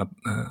of an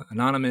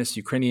anonymous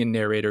Ukrainian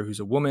narrator who's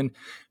a woman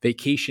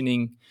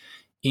vacationing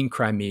in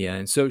Crimea.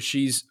 And so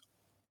she's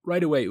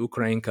right away,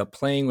 Ukrainka,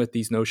 playing with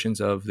these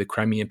notions of the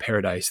Crimean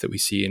paradise that we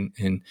see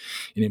in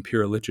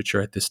imperial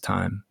literature at this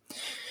time.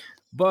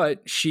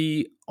 But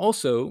she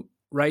also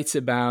writes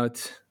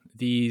about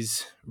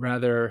these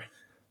rather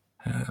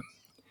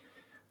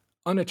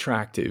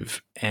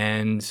unattractive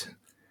and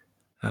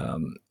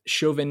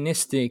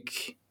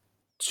chauvinistic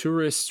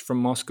tourists from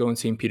Moscow and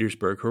St.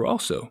 Petersburg who are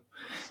also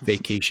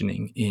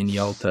vacationing in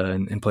Yalta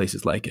and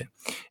places like it.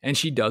 And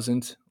she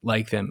doesn't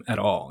like them at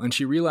all. And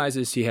she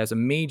realizes she has a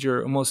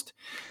major, almost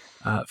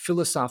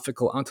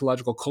philosophical,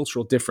 ontological,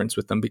 cultural difference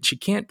with them, but she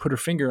can't put her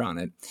finger on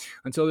it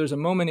until there's a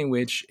moment in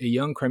which a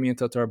young Crimean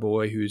Tatar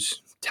boy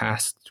who's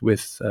tasked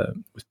with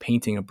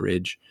painting a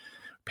bridge,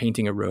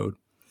 painting a road,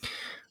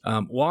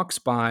 walks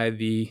by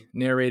the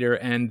narrator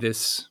and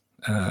this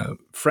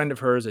friend of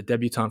hers, a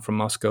debutante from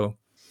Moscow,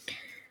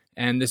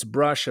 and this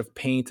brush of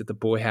paint that the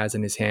boy has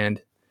in his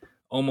hand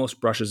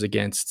almost brushes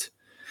against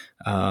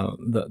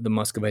the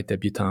Muscovite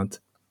debutante.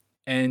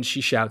 And she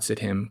shouts at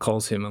him,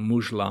 calls him a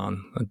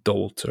mujlan, a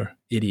dolt or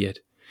idiot.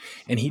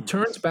 And he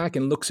turns back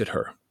and looks at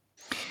her.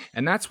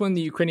 And that's when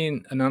the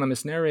Ukrainian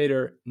anonymous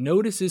narrator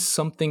notices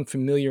something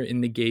familiar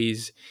in the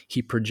gaze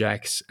he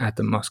projects at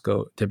the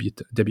Moscow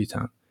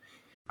debutante.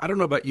 I don't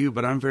know about you,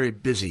 but I'm very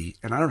busy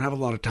and I don't have a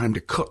lot of time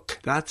to cook.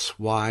 That's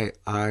why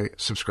I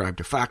subscribe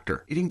to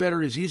Factor. Eating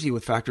better is easy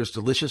with Factor's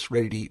delicious,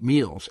 ready-to-eat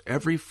meals.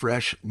 Every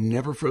fresh,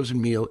 never frozen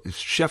meal is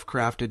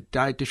chef-crafted,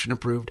 dietitian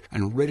approved,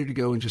 and ready to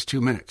go in just 2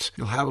 minutes.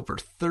 You'll have over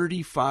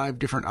 35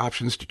 different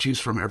options to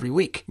choose from every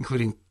week,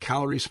 including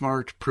Calorie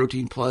Smart,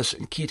 Protein Plus,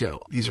 and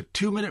Keto. These are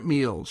 2-minute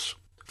meals.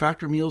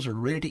 Factor meals are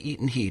ready to eat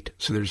and heat,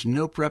 so there's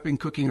no prepping,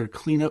 cooking, or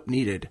cleanup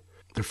needed.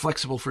 They're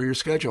flexible for your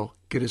schedule.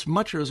 Get as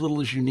much or as little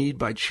as you need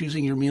by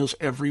choosing your meals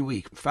every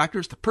week. Factor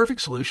is the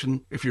perfect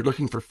solution if you're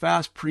looking for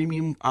fast,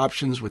 premium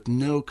options with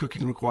no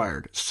cooking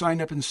required.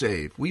 Sign up and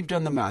save. We've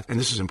done the math, and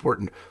this is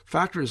important.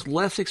 Factor is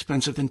less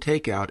expensive than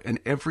takeout, and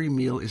every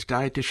meal is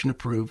dietitian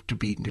approved to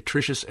be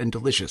nutritious and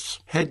delicious.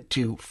 Head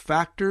to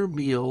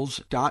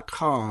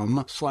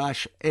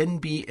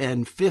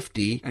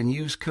factormeals.com/NBN50 and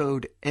use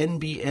code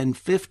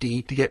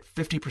NBN50 to get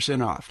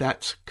 50% off.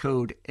 That's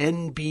code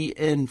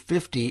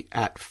NBN50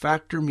 at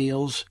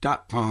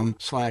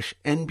factormeals.com/NBN50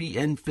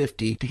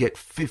 to get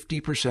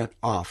 50%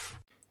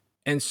 off.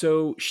 And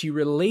so she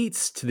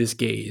relates to this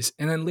gaze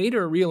and then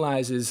later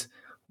realizes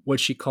what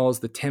she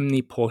calls the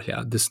temny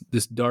pohlad,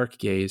 this dark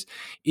gaze,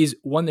 is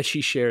one that she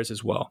shares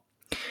as well.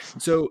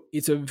 So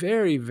it's a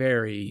very,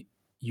 very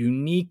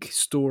unique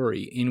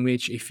story in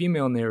which a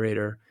female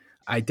narrator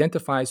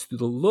identifies through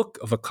the look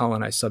of a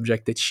colonized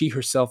subject that she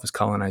herself is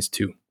colonized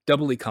too,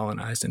 doubly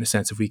colonized in a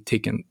sense if we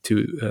take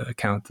into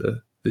account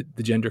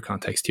the gender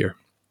context here.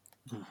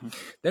 Mm-hmm.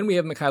 Then we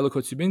have Mikhailo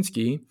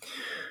Kotsubinski,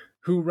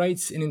 who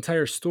writes an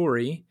entire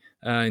story,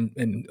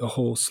 and a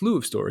whole slew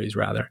of stories,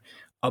 rather,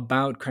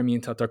 about Crimean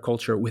Tatar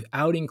culture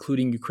without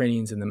including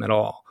Ukrainians in them at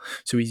all.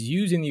 So he's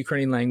using the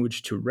Ukrainian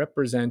language to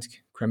represent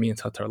Crimean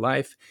Tatar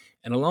life,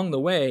 and along the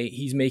way,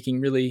 he's making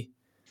really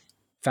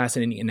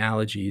fascinating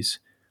analogies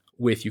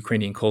with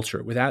Ukrainian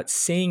culture without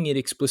saying it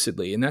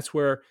explicitly. And that's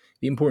where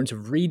the importance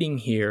of reading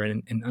here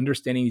and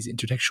understanding these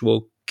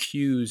intertextual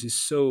cues is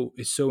so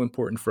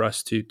important for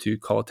us to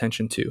call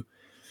attention to.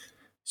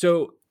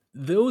 So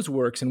those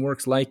works and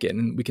works like it,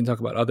 and we can talk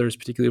about others,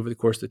 particularly over the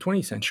course of the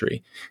 20th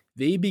century,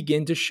 they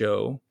begin to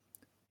show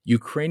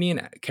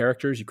Ukrainian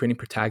characters, Ukrainian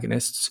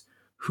protagonists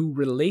who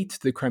relate to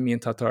the Crimean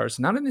Tatars,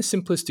 not in a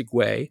simplistic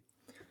way,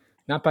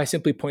 not by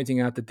simply pointing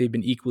out that they've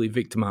been equally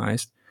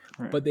victimized,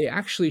 right, but they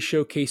actually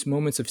showcase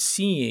moments of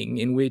seeing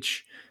in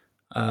which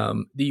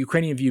the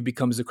Ukrainian view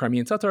becomes the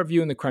Crimean Tatar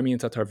view and the Crimean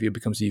Tatar view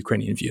becomes the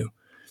Ukrainian view.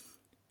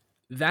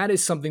 That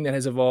is something that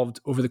has evolved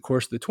over the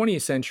course of the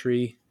 20th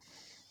century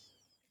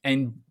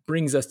and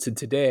brings us to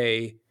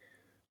today,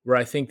 where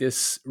I think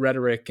this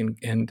rhetoric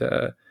and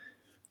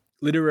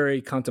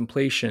literary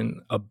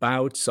contemplation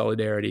about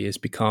solidarity has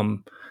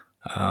become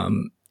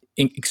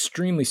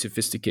extremely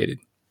sophisticated.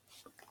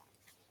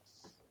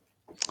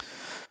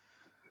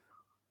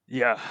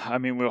 Yeah, I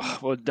mean,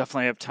 we'll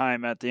definitely have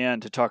time at the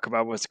end to talk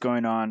about what's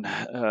going on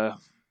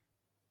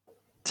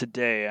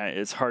today.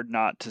 It's hard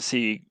not to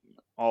see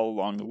all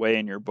along the way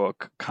in your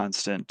book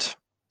constant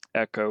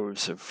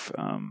echoes of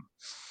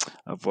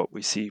what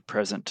we see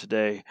present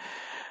today.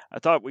 I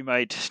thought we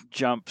might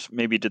jump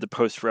maybe to the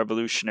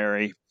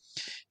post-revolutionary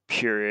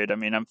period. I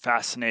mean, I'm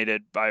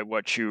fascinated by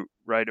what you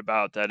write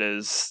about, that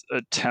is,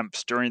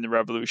 attempts during the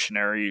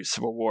Revolutionary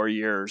Civil War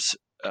years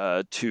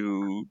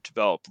to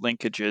develop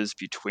linkages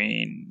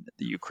between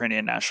the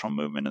Ukrainian national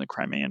movement and the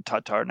Crimean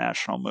Tatar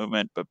national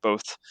movement, but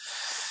both,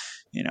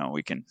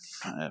 we can,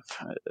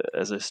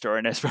 as a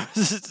historian, I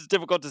suppose it's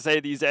difficult to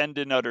say these end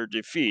in utter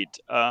defeat,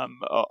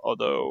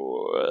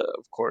 although,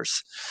 of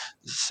course,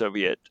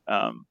 Soviet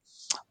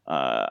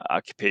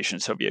occupation,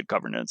 Soviet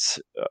governance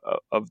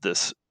of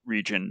this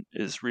region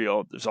is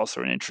real. There's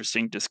also an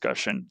interesting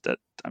discussion that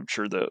I'm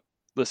sure the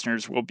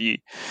listeners will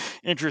be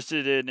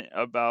interested in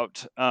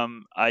about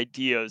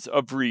ideas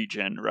of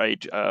region,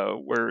 right?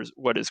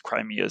 What is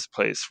Crimea's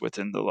place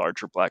within the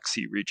larger Black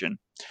Sea region,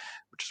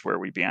 which is where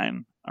we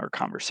began our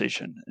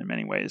conversation in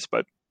many ways.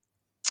 But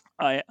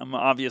I am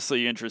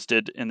obviously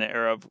interested in the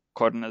era of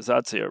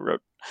Korenizatsiya.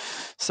 Wrote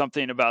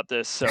something about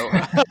this, so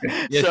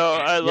Yes, so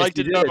I'd yes, like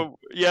to you did. know,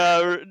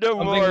 know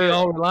Something we more.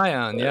 all rely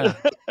on. Yeah.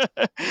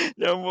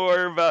 Know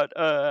more about.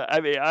 I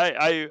mean,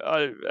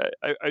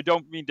 I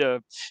don't mean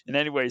to in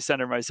any way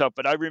center myself,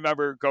 but I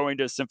remember going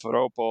to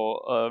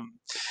Simferopol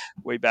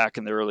way back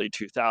in the early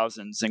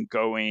 2000s and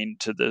going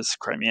to this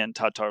Crimean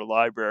Tatar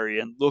library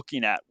and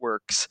looking at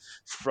works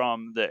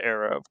from the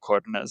era of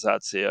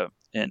Korenizatsiya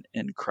in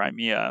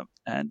Crimea,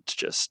 and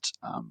just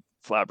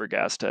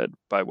flabbergasted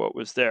by what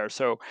was there.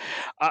 So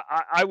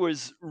I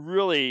was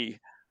really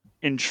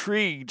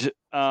intrigued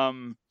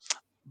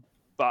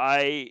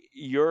by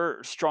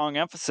your strong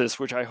emphasis,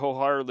 which I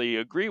wholeheartedly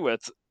agree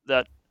with,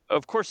 that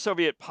of course the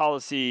Soviet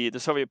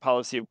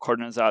policy of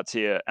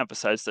Korenizatsiya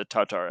emphasized the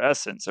Tatar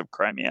essence of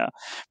Crimea,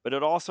 but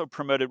it also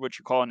promoted what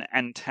you call an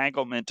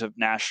entanglement of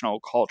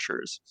national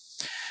cultures.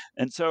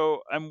 And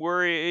so I'm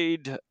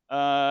worried,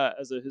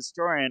 as a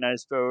historian, I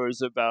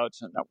suppose,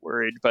 not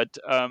worried, but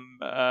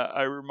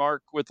I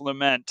remark with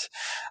lament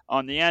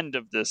on the end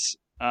of this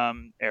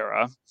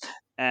era.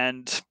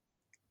 And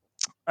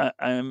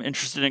I'm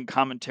interested in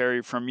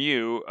commentary from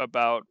you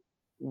about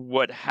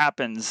what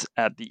happens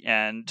at the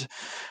end.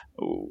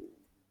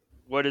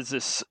 What is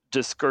this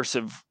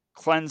discursive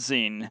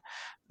cleansing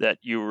that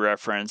you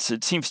reference?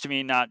 It seems to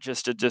me not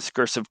just a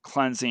discursive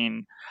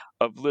cleansing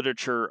of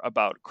literature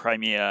about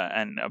Crimea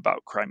and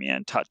about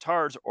Crimean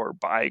Tatars, or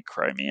by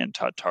Crimean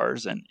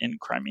Tatars and in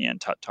Crimean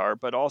Tatar,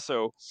 but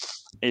also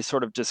a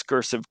sort of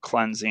discursive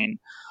cleansing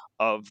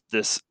of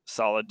this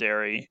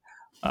solidary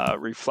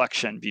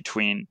reflection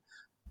between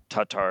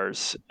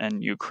Tatars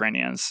and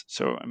Ukrainians.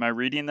 So, am I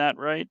reading that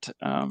right?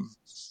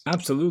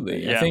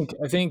 Absolutely. Yeah.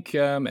 I think,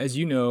 as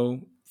you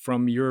know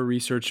from your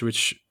research,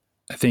 which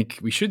I think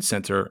we should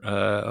center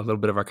a little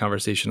bit of our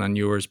conversation on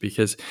yours,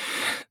 because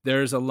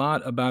there's a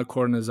lot about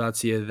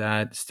Korenizatsiya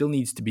that still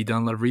needs to be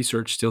done, a lot of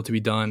research still to be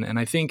done. And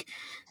I think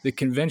the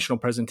conventional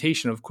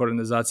presentation of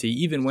Korenizatsiya,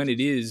 even when it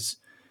is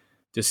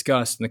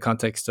discussed in the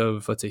context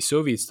of, let's say,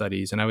 Soviet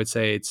studies, and I would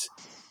say it's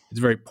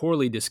very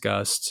poorly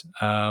discussed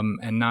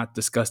and not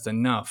discussed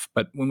enough.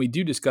 But when we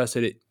do discuss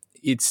it,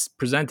 it's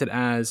presented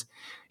as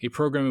a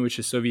program in which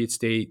the Soviet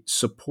state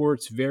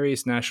supports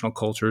various national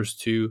cultures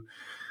to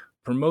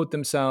promote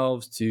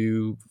themselves,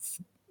 to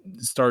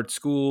start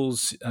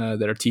schools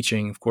that are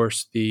teaching, of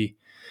course, the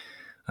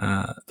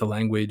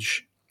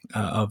language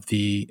of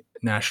the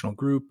national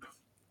group.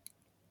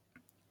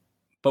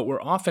 But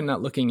we're often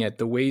not looking at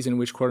the ways in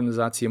which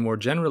Korenizatsiya more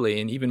generally,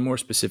 and even more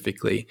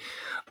specifically,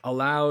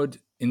 allowed,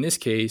 in this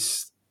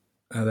case,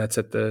 that's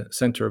at the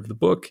center of the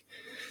book,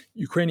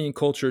 Ukrainian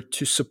culture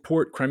to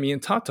support Crimean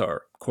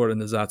Tatar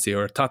Korenizatsiya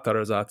or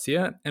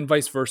Tatarizatsiya, and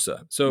vice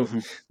versa. So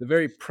the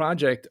very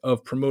project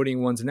of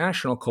promoting one's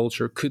national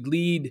culture could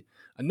lead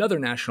another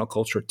national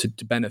culture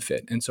to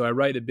benefit. And so I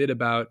write a bit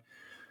about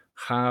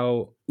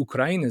how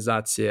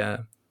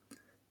Ukrainizatsiya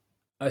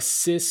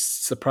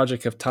assists the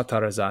project of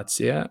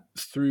Tatarizatsiya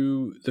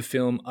through the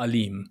film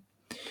Alim.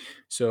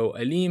 So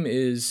Alim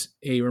is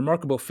a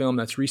remarkable film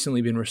that's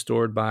recently been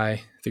restored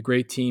by the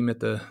great team at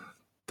the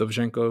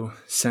Dovzhenko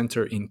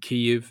Center in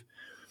Kyiv.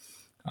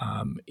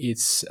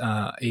 It's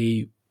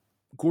a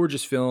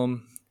gorgeous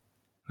film,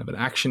 an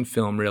action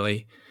film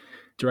really,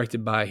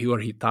 directed by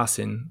Rory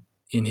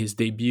in his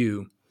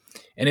debut.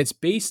 And it's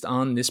based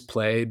on this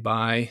play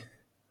by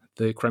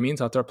the Crimean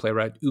Tatar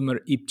playwright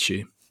Umar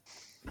Ipchi.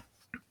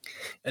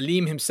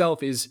 Alim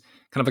himself is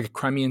kind of like a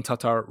Crimean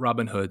Tatar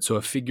Robin Hood, so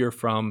a figure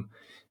from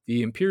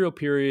the imperial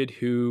period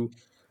who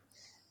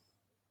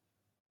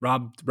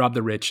robbed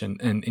the rich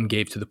and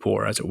gave to the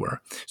poor, as it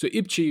were. So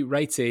Ipchi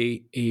writes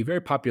a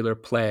very popular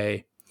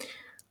play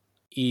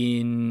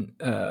in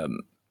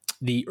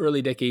the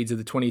early decades of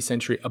the 20th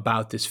century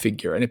about this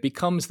figure, and it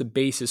becomes the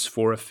basis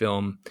for a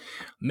film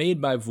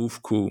made by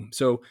Vuvku.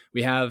 So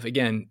we have,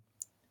 again,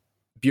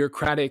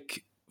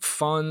 bureaucratic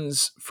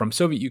funds from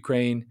Soviet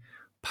Ukraine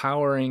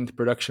powering the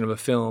production of a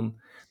film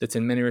that's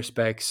in many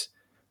respects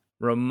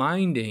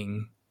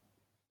reminding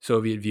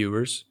Soviet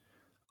viewers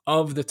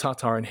of the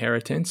Tatar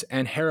inheritance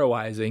and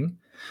heroizing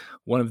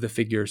one of the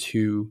figures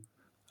who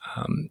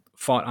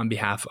fought on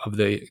behalf of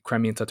the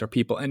Crimean Tatar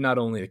people, and not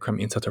only the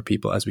Crimean Tatar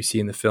people, as we see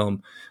in the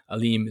film.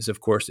 Alim is,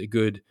 of course, a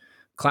good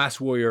class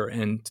warrior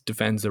and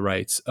defends the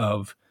rights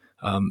of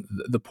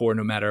the poor,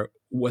 no matter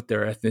what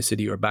their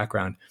ethnicity or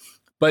background.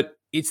 But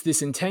it's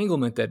this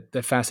entanglement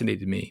that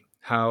fascinated me,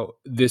 how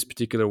this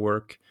particular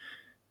work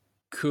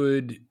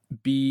could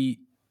be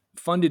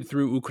funded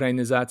through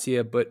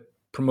Ukrainizatsiya, but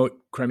promote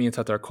Crimean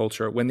Tatar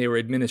culture when they were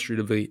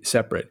administratively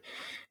separate.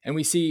 And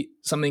we see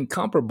something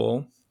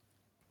comparable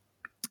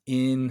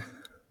in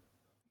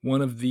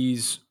one of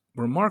these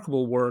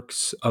remarkable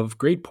works of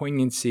great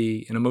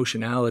poignancy and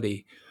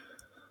emotionality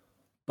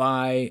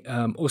by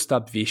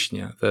Ostap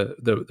Vishnya,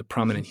 the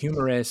prominent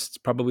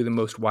humorist, probably the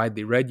most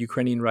widely read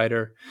Ukrainian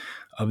writer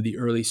of the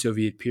early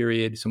Soviet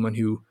period, someone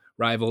who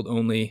rivaled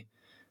only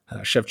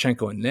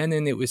Shevchenko and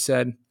Lenin, it was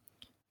said.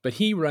 But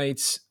he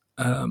writes,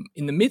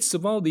 in the midst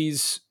of all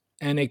these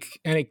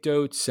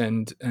anecdotes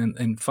and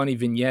funny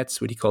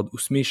vignettes, what he called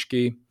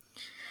usmishki,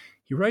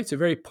 he writes a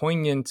very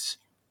poignant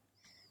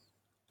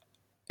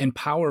and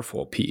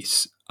powerful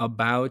piece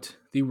about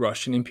the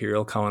Russian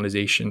imperial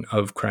colonization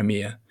of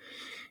Crimea.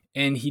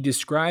 And he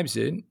describes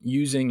it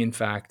using, in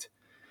fact,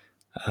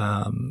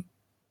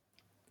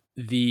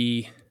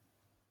 the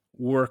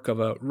work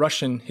of a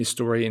Russian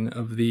historian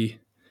of the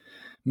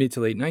mid to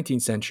late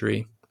 19th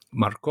century,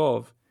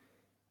 Markov.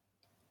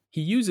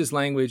 He uses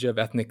language of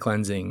ethnic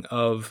cleansing,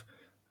 of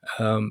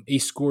a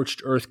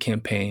scorched earth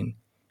campaign.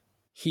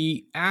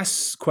 He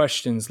asks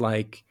questions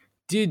like,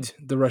 did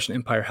the Russian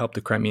Empire help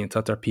the Crimean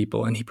Tatar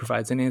people? And he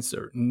provides an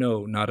answer,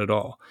 no, not at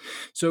all.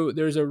 So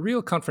there's a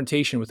real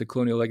confrontation with the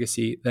colonial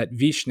legacy that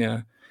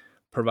Vishnya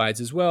provides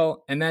as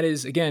well. And that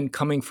is, again,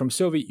 coming from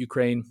Soviet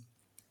Ukraine,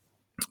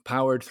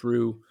 powered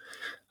through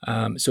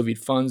Soviet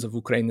funds of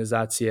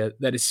Ukrainizatsiya,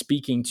 that is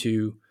speaking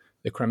to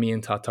the Crimean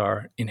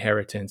Tatar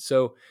inheritance.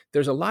 So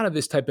there's a lot of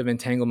this type of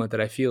entanglement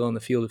that I feel in the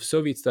field of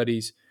Soviet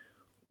studies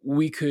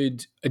we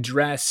could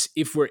address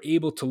if we're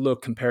able to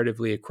look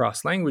comparatively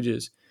across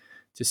languages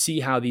to see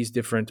how these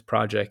different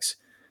projects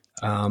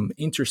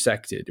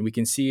intersected. And we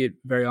can see it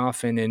very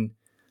often in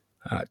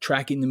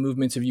tracking the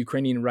movements of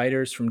Ukrainian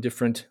writers from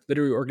different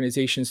literary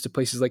organizations to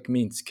places like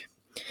Minsk,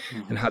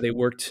 and how they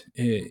worked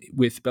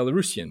with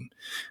Belarusian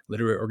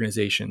literary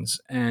organizations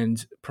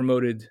and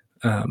promoted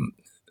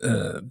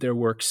their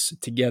works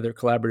together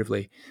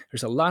collaboratively.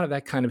 There's a lot of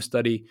that kind of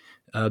study.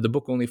 The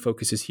book only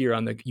focuses here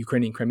on the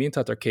Ukrainian Crimean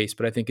Tatar case,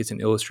 but I think it's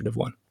an illustrative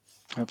one.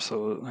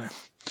 Absolutely.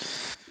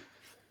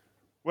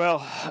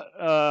 Well,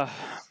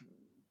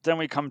 then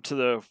we come to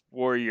the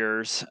war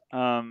years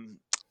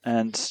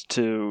and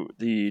to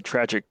the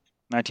tragic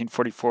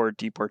 1944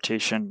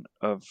 deportation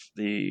of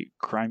the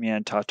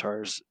Crimean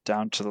Tatars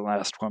down to the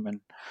last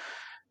woman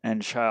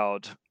and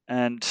child.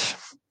 And,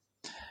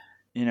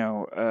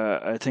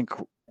 I think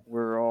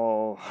we're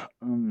all,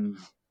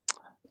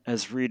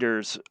 as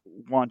readers,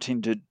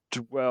 wanting to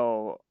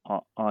dwell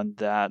on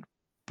that,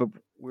 but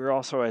we're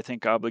also, I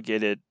think,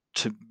 obligated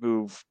to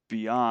move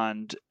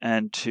beyond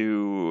and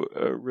to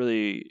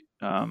really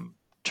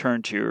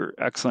turn to your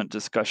excellent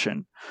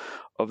discussion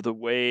of the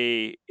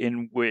way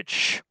in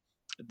which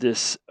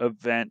this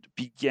event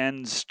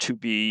begins to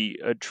be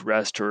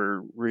addressed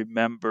or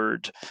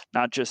remembered,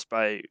 not just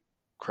by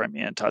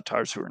Crimean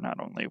Tatars, who are not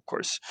only, of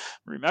course,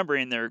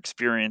 remembering, they're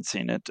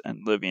experiencing it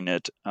and living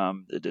it.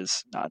 It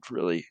is not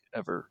really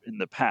ever in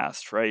the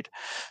past, right?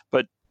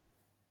 But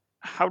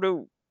how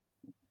do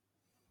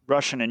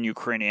Russian and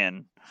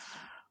Ukrainian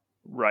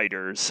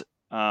writers,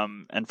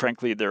 and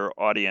frankly their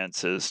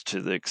audiences,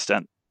 to the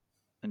extent,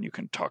 and you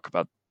can talk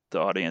about the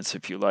audience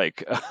if you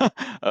like,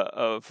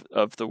 of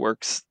the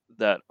works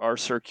that are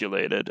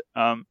circulated,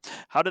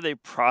 how do they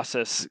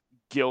process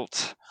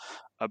guilt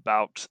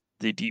about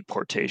the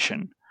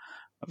deportation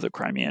of the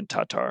Crimean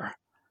Tatar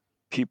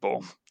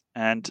people?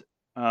 And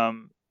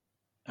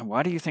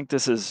why do you think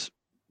this has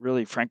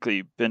really,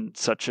 frankly, been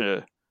such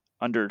a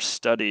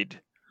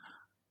understudied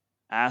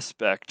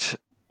aspect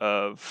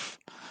of,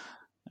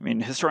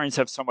 historians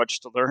have so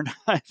much to learn,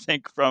 I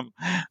think, from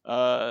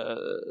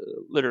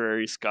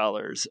literary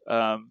scholars.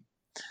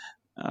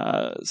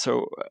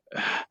 So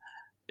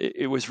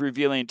it was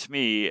revealing to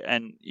me,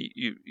 and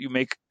you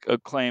make a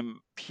claim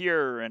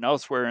here and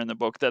elsewhere in the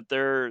book that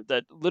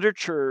that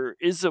literature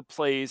is a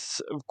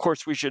place. Of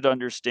course, we should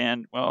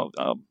understand. Well,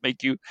 I'll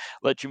let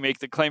you make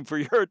the claim for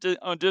your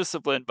own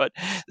discipline, but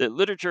that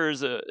literature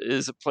is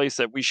a place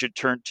that we should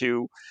turn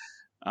to.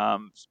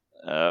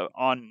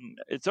 On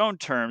its own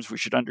terms, we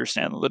should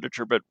understand the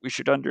literature, but we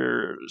should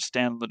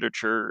understand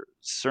literature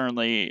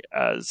certainly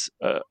as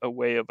a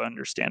way of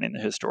understanding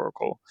the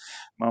historical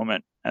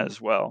moment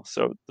as well.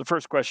 So the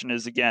first question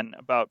is, again,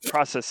 about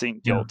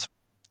processing guilt.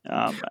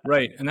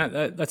 Right. And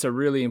that's a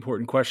really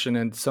important question,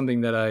 and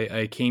something that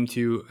I came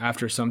to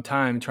after some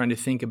time trying to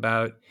think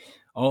about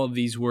all of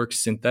these works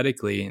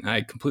synthetically. And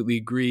I completely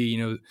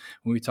agree. When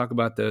we talk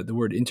about the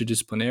word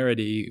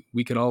interdisciplinarity,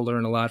 we can all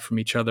learn a lot from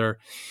each other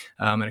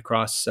and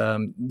across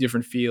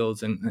different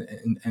fields.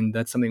 And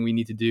that's something we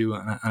need to do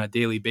on a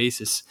daily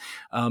basis.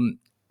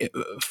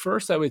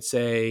 First, I would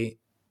say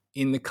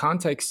in the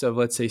context of,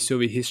 let's say,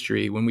 Soviet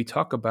history, when we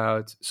talk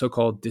about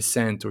so-called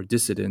dissent or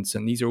dissidents,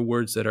 and these are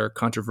words that are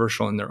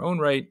controversial in their own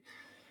right,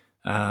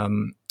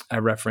 I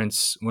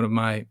reference one of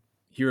my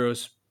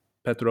heroes,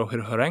 Petro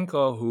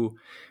Hirhorenko, who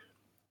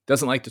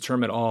doesn't like the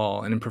term at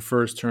all and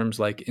prefers terms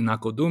like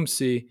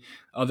inakodumsi,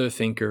 other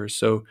thinkers.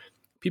 So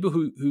people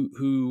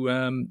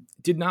who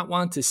did not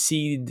want to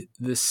cede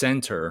the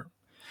center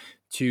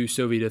to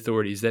Soviet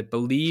authorities, that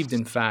believed,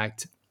 in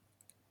fact,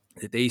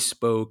 that they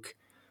spoke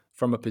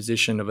from a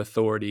position of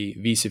authority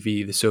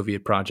vis-a-vis the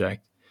Soviet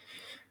project.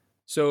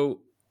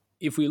 So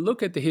if we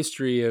look at the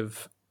history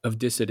of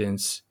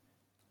dissidents,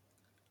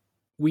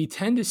 we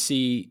tend to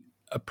see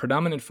a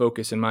predominant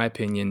focus, in my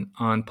opinion,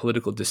 on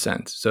political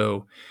dissent.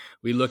 So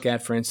we look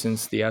at, for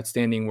instance, the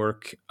outstanding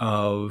work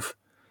of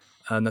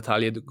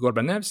Natalia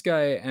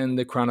Gorbanevskaya and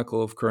the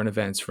Chronicle of Current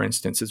Events, for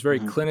instance. It's very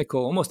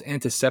clinical, almost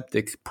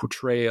antiseptic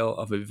portrayal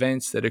of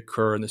events that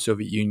occur in the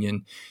Soviet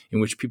Union, in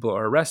which people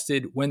are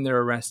arrested, when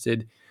they're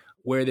arrested,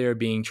 where they're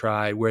being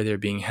tried, where they're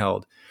being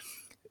held.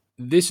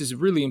 This is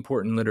really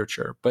important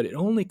literature, but it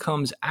only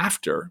comes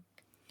after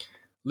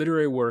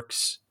literary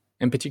works,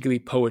 and particularly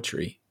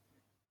poetry,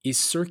 is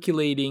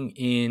circulating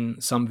in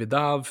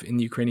samvidav in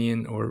the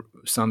Ukrainian or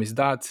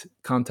samizdat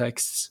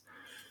contexts.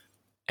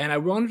 And I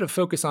wanted to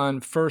focus on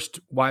first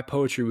why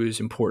poetry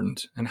was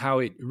important and how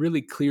it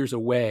really clears a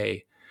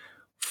way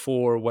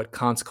for what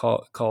Kant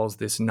calls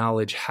this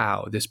knowledge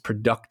how, this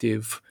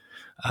productive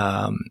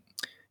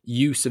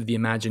use of the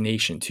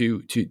imagination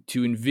to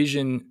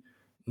envision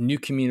new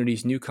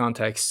communities, new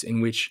contexts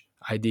in which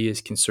ideas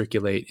can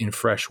circulate in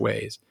fresh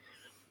ways.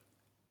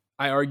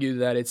 I argue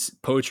that it's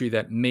poetry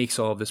that makes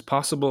all of this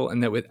possible,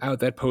 and that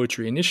without that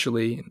poetry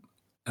initially,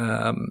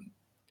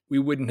 we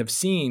wouldn't have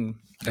seen,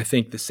 I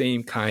think, the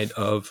same kind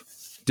of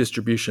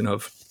distribution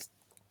of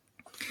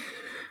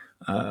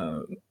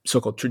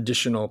so-called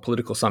traditional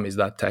political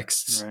samizdat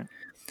texts. Right.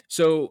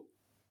 So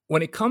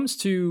when it comes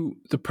to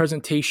the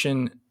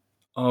presentation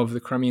of the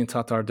Crimean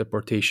Tatar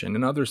deportation,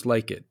 and others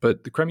like it,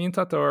 but the Crimean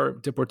Tatar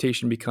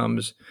deportation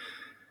becomes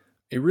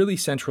a really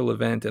central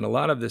event in a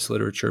lot of this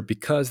literature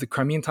because the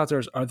Crimean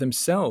Tatars are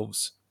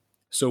themselves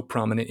so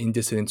prominent in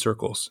dissident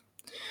circles.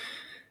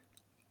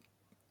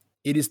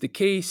 It is the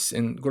case,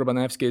 and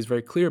Gorbanevsky is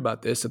very clear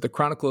about this, that the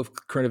Chronicle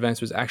of Current Events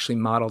was actually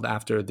modeled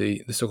after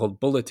the so-called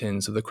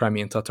bulletins of the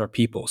Crimean Tatar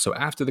people. So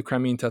after the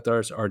Crimean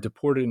Tatars are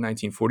deported in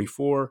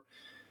 1944,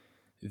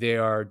 they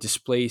are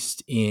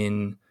displaced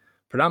in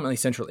predominantly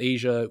Central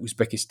Asia,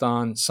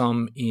 Uzbekistan,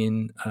 some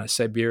in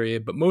Siberia,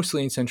 but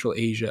mostly in Central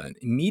Asia. And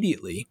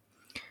immediately,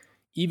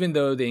 even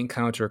though they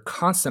encounter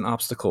constant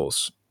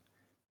obstacles,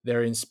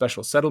 they're in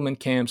special settlement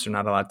camps, they're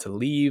not allowed to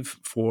leave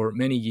for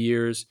many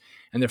years,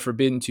 and they're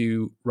forbidden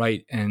to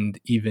write and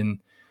even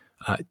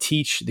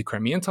teach the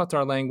Crimean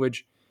Tatar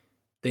language,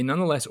 they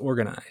nonetheless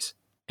organize.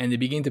 And they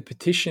begin to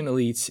petition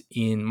elites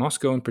in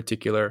Moscow in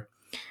particular,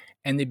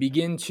 and they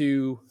begin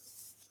to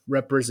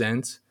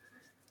represent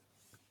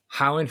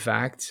how, in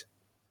fact,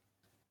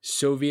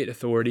 Soviet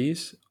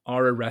authorities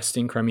are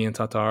arresting Crimean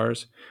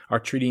Tatars, are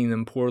treating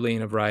them poorly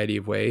in a variety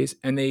of ways,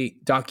 and they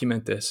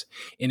document this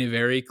in a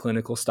very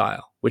clinical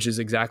style, which is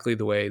exactly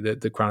the way that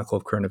the Chronicle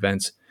of Current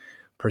Events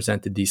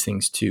presented these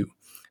things too.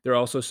 There are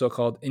also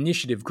so-called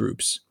initiative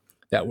groups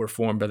that were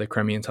formed by the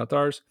Crimean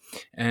Tatars,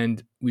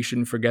 and we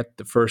shouldn't forget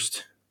the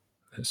first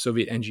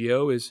Soviet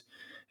NGO is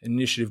an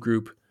initiative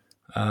group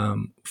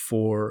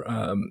for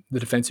the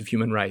defense of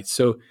human rights.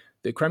 So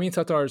the Crimean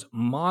Tatars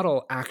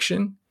model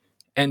action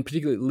and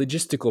particularly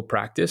logistical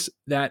practice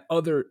that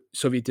other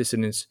Soviet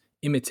dissidents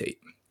imitate.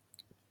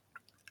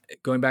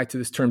 Going back to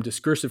this term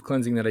discursive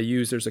cleansing that I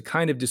use, there's a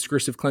kind of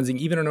discursive cleansing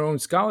even in our own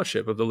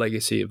scholarship of the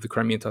legacy of the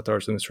Crimean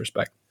Tatars in this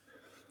respect.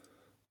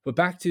 But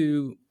back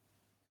to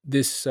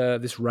this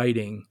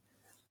writing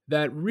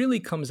that really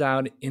comes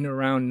out in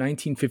around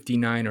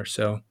 1959 or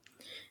so.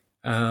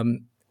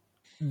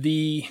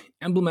 The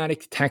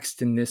emblematic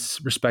text in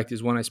this respect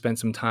is one I spent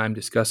some time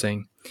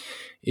discussing.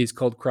 It's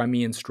called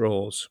Crimean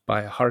Strolls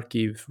by a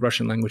Kharkiv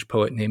Russian language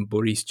poet named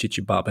Boris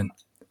Chichibabin.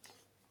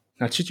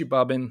 Now,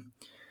 Chichibabin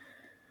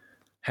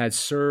had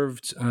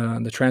served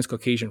on the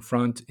Transcaucasian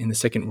Front in the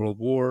Second World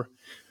War.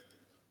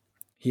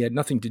 He had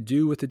nothing to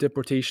do with the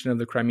deportation of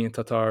the Crimean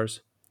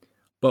Tatars,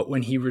 but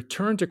when he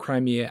returned to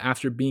Crimea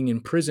after being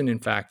in prison, in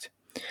fact,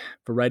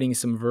 for writing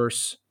some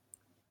verse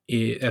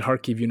at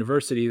Kharkiv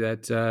University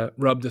that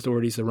rubbed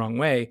authorities the wrong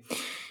way,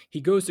 he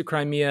goes to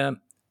Crimea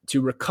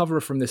to recover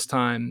from this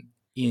time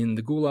in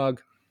the Gulag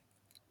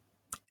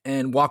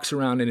and walks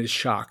around and is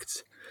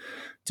shocked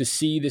to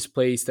see this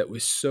place that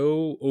was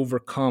so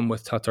overcome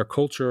with Tatar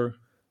culture,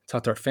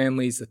 Tatar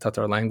families, the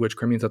Tatar language,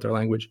 Crimean Tatar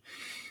language.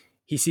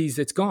 He sees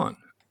it's gone,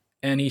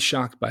 and he's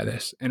shocked by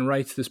this and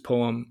writes this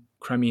poem,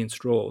 Crimean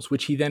Strolls,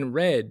 which he then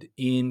read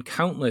in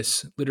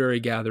countless literary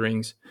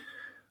gatherings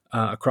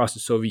across the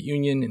Soviet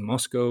Union, in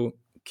Moscow,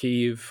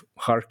 Kyiv,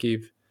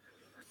 Kharkiv.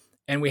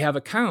 And we have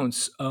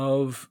accounts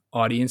of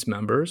audience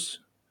members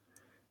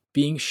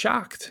being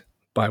shocked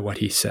by what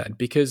he said,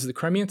 because the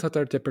Crimean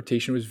Tatar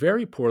deportation was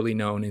very poorly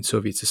known in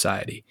Soviet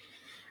society.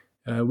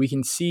 We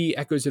can see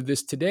echoes of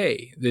this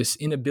today, this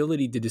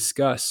inability to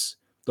discuss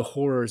the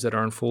horrors that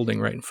are unfolding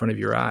right in front of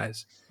your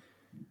eyes.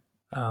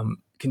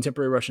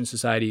 Contemporary Russian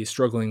society is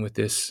struggling with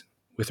this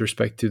with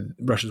respect to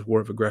Russia's war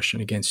of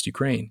aggression against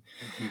Ukraine.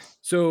 Mm-hmm.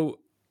 So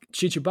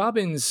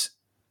Chichibabin's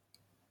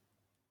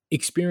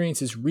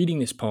experiences reading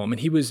this poem,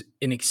 and he was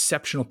an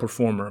exceptional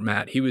performer,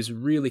 Matt. He was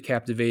really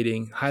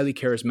captivating, highly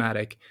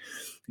charismatic,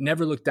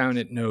 never looked down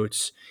at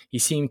notes. He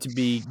seemed to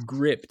be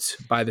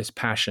gripped by this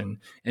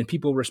passion, and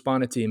people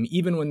responded to him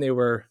even when they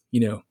were,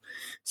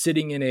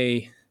 sitting in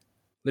a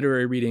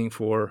literary reading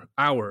for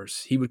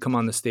hours. He would come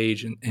on the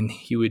stage and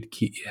he would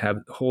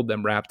hold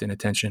them wrapped in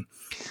attention.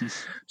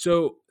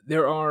 So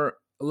there are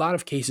a lot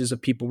of cases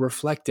of people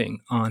reflecting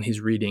on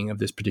his reading of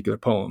this particular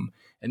poem.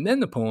 And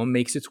then the poem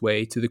makes its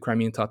way to the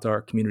Crimean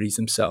Tatar communities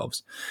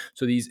themselves.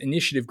 So these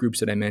initiative groups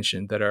that I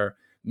mentioned that are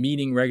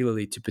meeting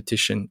regularly to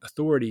petition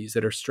authorities,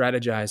 that are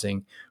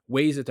strategizing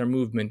ways that their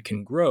movement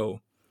can grow,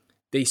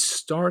 they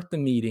start the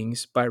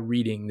meetings by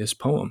reading this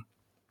poem.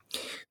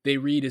 They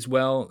read as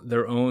well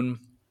their own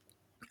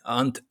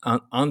Ant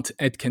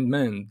et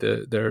Kendmen,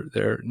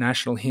 their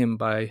national hymn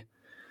by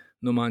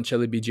Noman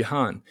Chelebi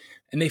Jihan,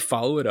 and they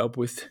follow it up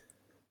with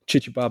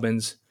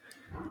Chichibabin's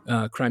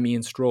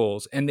Crimean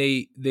strolls, and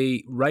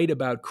they write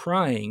about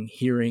crying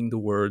hearing the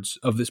words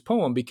of this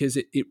poem because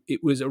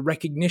it was a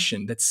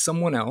recognition that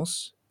someone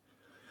else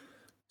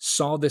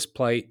saw this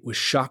plight, was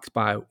shocked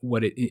by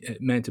what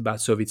it meant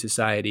about Soviet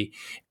society,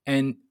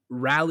 and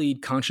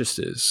rallied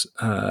consciences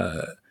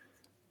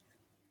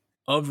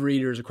of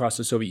readers across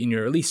the Soviet Union,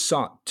 or at least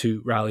sought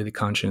to rally the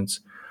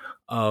conscience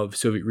of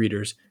Soviet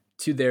readers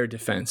to their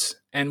defense.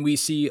 And we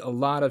see a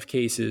lot of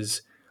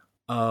cases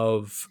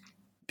of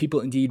people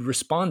indeed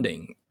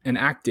responding and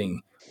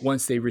acting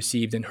once they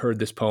received and heard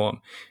this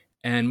poem.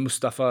 And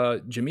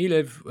Mustafa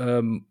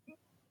Jamilev,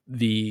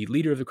 the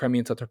leader of the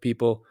Crimean Tatar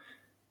people,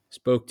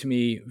 spoke to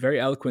me very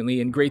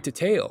eloquently in great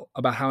detail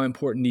about how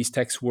important these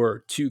texts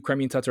were to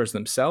Crimean Tatars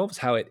themselves,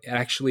 how it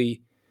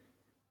actually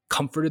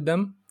comforted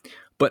them,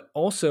 but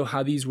also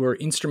how these were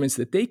instruments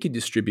that they could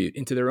distribute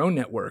into their own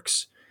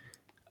networks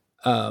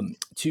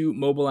to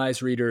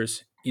mobilize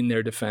readers in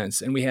their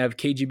defense. And we have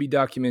KGB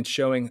documents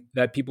showing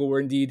that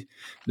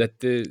that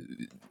the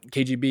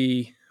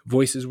KGB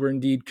voices were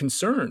indeed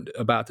concerned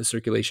about the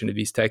circulation of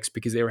these texts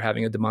because they were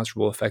having a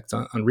demonstrable effect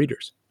on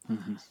readers.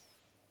 Mm-hmm.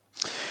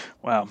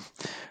 Wow.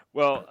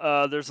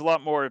 Well, there's a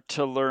lot more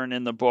to learn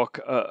in the book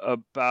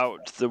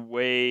about the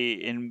way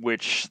in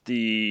which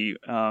the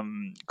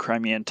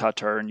Crimean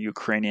Tatar and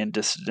Ukrainian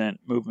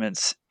dissident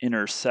movements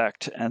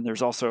intersect. And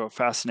there's also a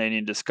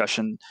fascinating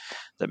discussion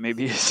that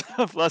maybe is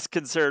of less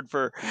concern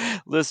for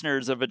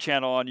listeners of a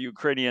channel on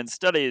Ukrainian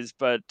studies,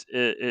 but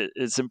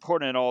it's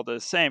important all the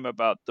same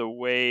about the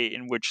way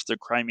in which the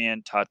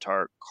Crimean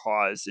Tatar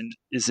cause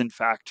is in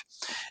fact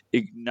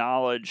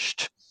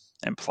acknowledged,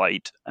 and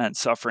plight and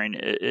suffering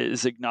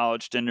is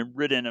acknowledged and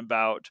written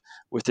about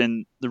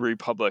within the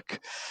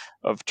Republic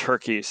of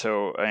Turkey.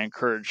 So I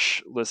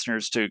encourage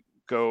listeners to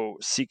go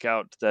seek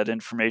out that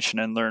information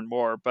and learn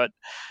more. But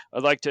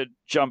I'd like to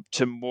jump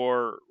to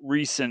more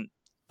recent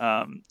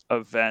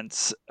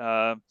events.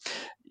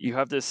 You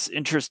have this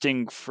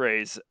interesting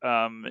phrase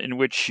in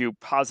which you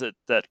posit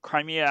that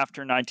Crimea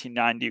after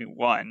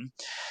 1991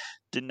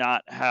 did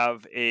not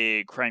have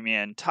a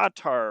Crimean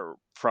Tatar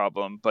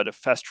problem, but a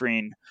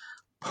festering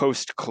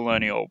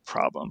post-colonial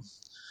problem.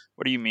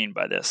 What do you mean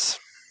by this?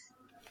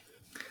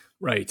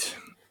 Right.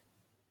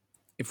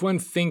 If one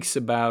thinks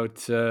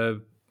about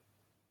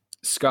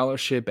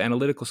scholarship,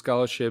 analytical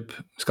scholarship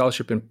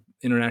in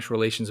international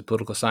relations and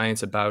political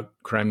science about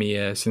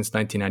Crimea since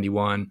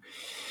 1991,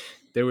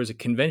 there was a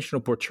conventional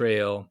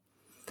portrayal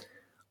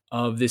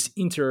of this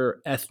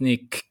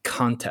inter-ethnic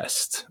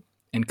contest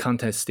and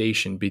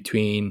contestation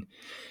between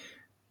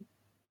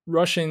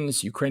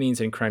Russians,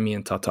 Ukrainians, and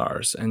Crimean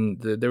Tatars.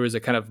 And there was a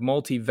kind of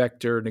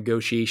multi-vector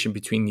negotiation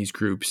between these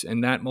groups.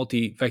 And that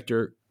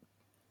multi-vector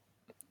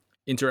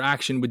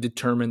interaction would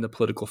determine the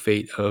political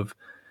fate of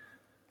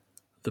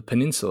the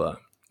peninsula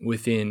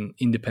within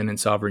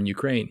independent sovereign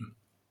Ukraine.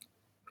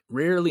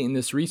 Rarely in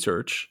this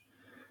research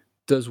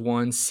does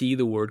one see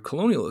the word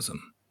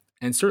colonialism,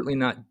 and certainly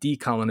not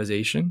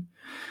decolonization.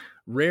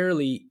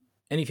 Rarely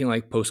anything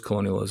like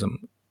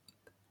post-colonialism.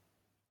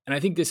 And I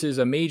think this is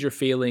a major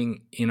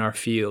failing in our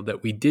field,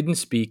 that we didn't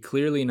speak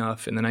clearly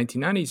enough in the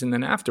 1990s and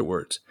then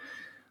afterwards,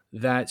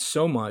 that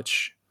so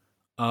much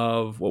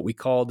of what we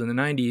called in the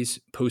 90s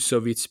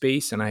post-Soviet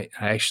space, and I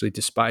actually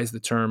despise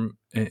the term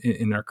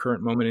in our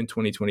current moment in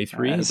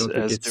 2023. As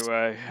do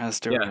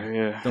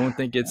I. Don't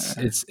think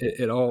it's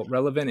at all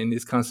relevant and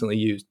is constantly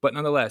used. But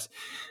nonetheless,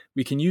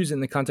 we can use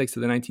in the context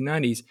of the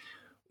 1990s,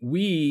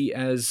 we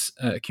as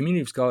a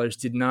community of scholars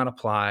did not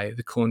apply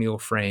the colonial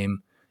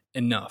frame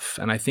enough.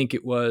 And I think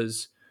it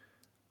was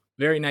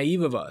very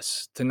naive of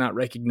us to not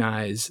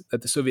recognize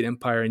that the Soviet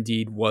Empire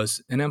indeed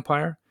was an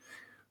empire.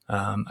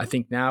 I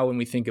think now when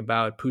we think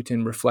about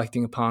Putin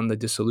reflecting upon the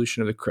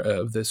dissolution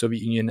of the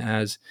Soviet Union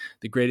as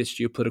the greatest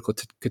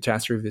geopolitical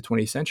catastrophe of the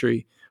 20th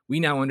century, we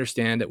now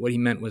understand that what he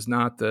meant was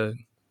not the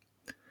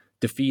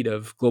defeat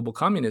of global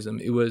communism.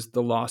 It was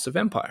the loss of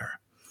empire.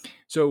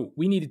 So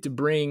we needed to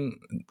bring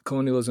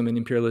colonialism and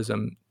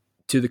imperialism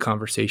to the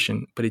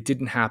conversation, but it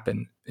didn't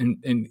happen.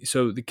 And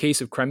so the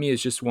case of Crimea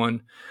is just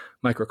one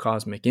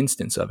microcosmic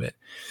instance of it.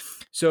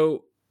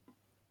 So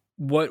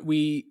what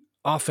we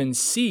often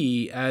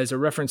see as a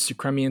reference to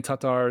Crimean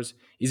Tatars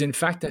is, in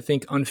fact, I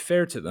think,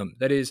 unfair to them.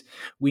 That is,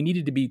 we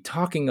needed to be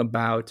talking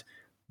about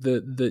the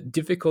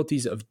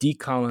difficulties of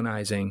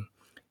decolonizing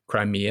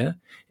Crimea.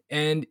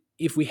 And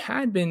if we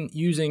had been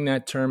using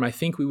that term, I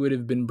think we would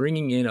have been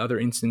bringing in other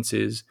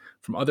instances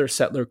from other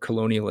settler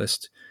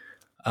colonialist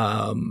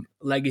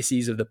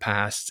legacies of the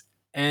past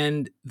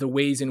and the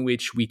ways in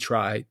which we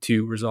try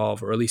to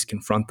resolve or at least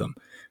confront them.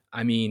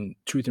 I mean,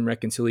 Truth and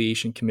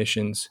Reconciliation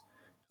Commissions,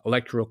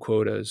 electoral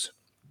quotas.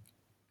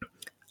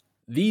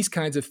 These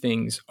kinds of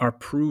things are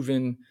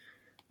proven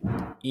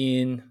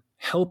in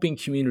helping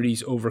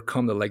communities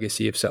overcome the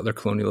legacy of settler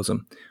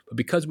colonialism. But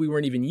because we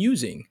weren't even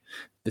using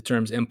the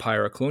terms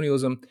empire or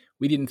colonialism,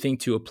 we didn't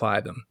think to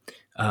apply them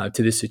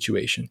to this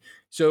situation.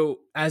 So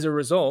as a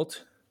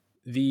result,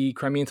 the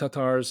Crimean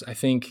Tatars, I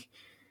think,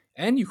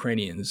 and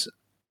Ukrainians,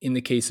 in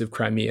the case of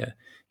Crimea,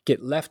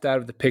 get left out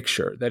of the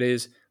picture. That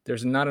is,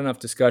 there's not enough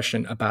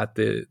discussion about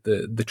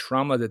the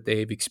trauma that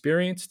they've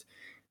experienced.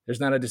 There's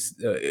not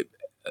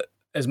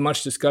as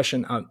much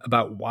discussion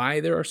about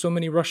why there are so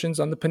many Russians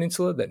on the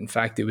peninsula, that in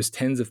fact it was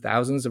tens of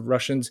thousands of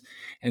Russians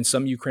and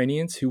some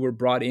Ukrainians who were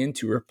brought in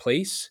to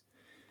replace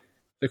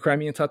the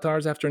Crimean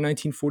Tatars after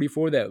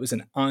 1944. That was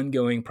an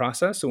ongoing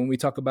process. So when we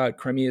talk about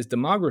Crimea's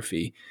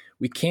demography,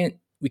 we can't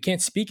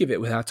speak of it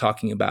without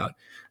talking about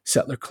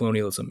settler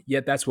colonialism.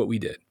 Yet that's what we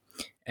did.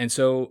 And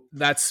so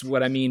that's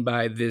what I mean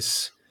by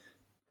this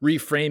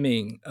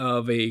reframing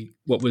of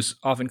what was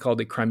often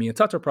called a Crimean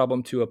Tatar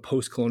problem to a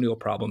post-colonial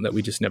problem that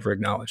we just never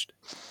acknowledged.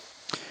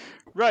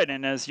 Right,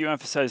 and as you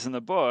emphasize in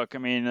the book, I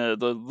mean, the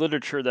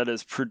literature that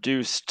is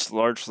produced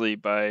largely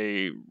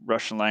by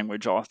Russian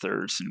language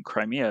authors in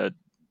Crimea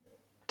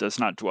does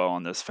not dwell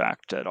on this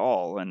fact at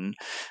all. And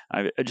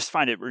I just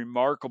find it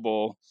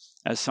remarkable,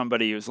 as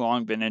somebody who's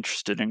long been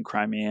interested in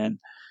Crimean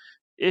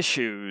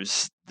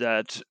issues,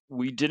 that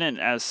we didn't,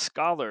 as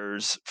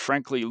scholars,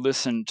 frankly,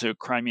 listen to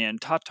Crimean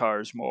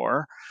Tatars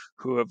more,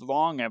 who have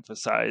long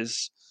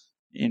emphasized,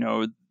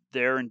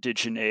 their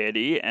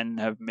indigeneity and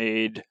have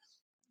made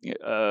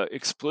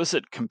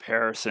explicit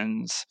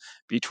comparisons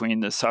between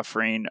the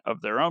suffering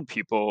of their own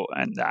people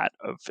and that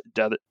of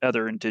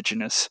other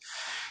indigenous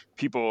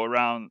people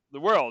around the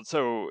world.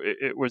 So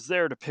it was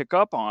there to pick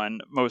up on,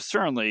 most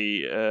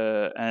certainly,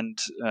 and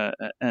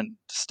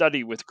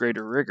study with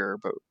greater rigor.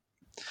 But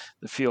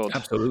the field,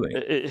 absolutely.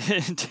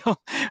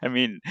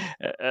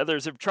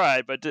 Others have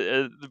tried, but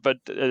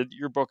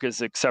your book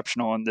is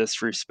exceptional in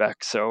this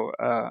respect. So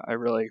I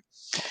really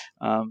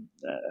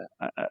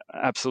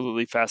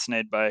absolutely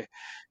fascinated by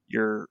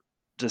your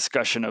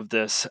discussion of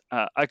this.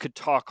 I could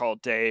talk all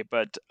day,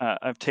 but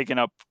I've taken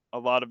up a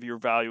lot of your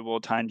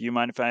valuable time. Do you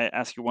mind if I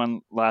ask you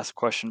one last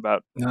question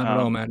about? Not at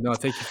all, man. No,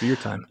 thank you for your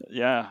time.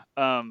 Yeah,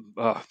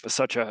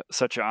 such an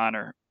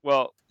honor.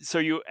 Well, so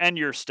you end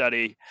your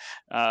study.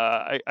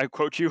 I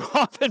quote you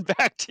often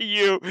back to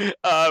you,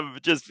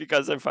 just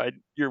because I find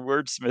your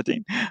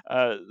wordsmithing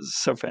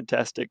so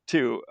fantastic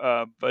too.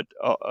 But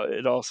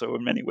it also,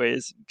 in many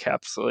ways,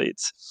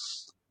 encapsulates,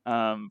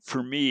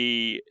 for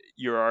me,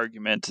 your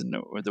argument and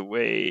the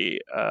way,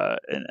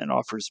 and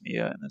offers me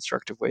an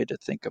instructive way to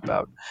think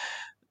about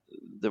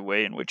the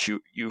way in which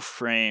you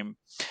frame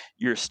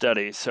your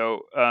study. So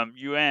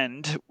you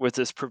end with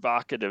this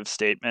provocative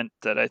statement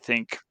that I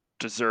think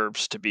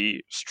deserves to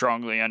be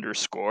strongly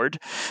underscored,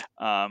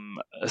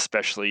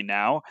 especially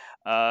now.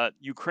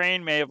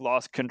 Ukraine may have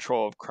lost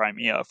control of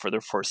Crimea for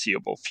the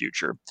foreseeable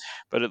future,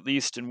 but at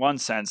least in one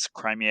sense,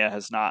 Crimea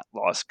has not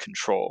lost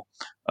control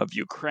of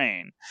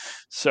Ukraine.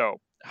 So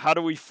how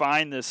do we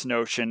find this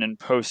notion in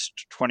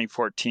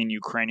post-2014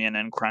 Ukrainian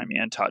and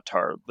Crimean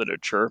Tatar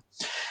literature?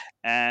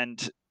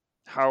 And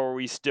how are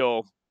we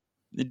still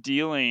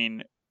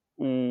dealing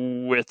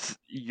with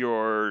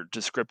your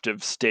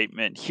descriptive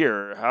statement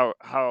here?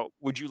 How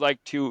would you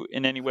like to,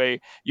 in any way,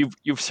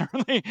 you've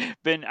certainly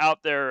been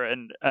out there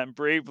and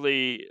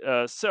bravely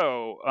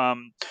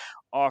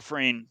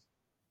offering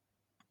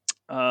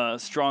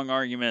strong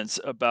arguments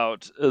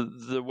about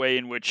the way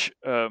in which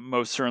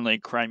most certainly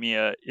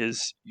Crimea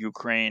is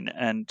Ukraine,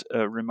 and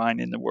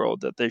reminding the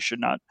world that they should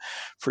not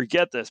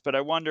forget this. But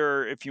I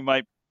wonder if you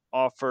might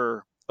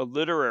offer a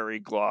literary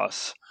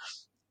gloss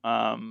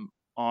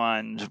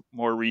on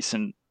more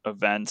recent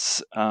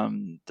events,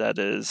 that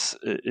is,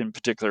 in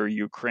particular,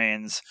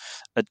 Ukraine's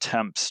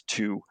attempts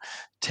to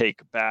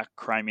take back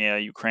Crimea,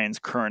 Ukraine's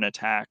current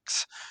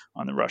attacks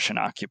on the Russian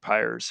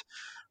occupiers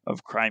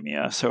of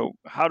Crimea. So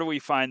how do we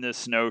find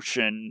this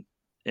notion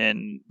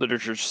in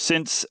literature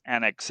since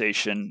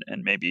annexation,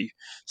 and maybe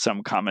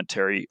some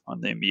commentary on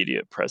the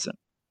immediate present?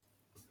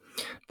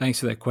 Thanks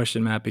for that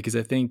question, Matt, because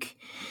I think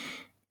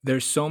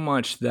there's so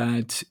much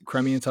that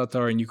Crimean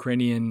Tatar and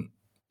Ukrainian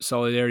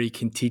solidarity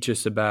can teach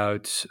us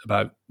about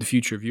the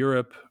future of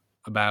Europe,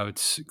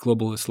 about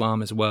global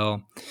Islam as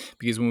well,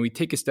 because when we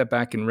take a step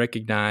back and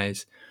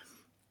recognize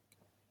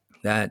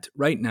that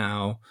right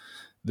now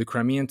the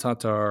Crimean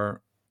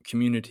Tatar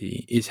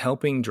community is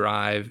helping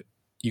drive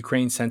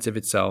Ukraine's sense of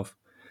itself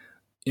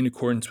in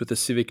accordance with a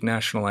civic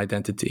national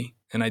identity,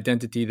 an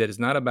identity that is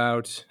not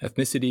about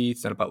ethnicity,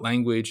 it's not about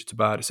language, it's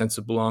about a sense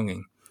of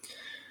belonging.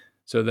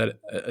 So that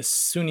a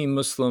Sunni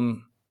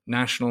Muslim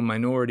national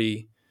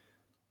minority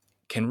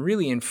can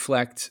really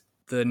inflect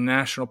the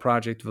national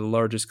project of the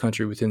largest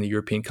country within the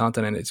European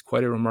continent. It's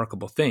quite a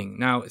remarkable thing.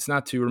 Now, it's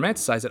not to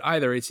romanticize it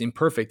either. It's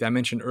imperfect. I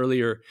mentioned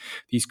earlier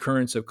these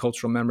currents of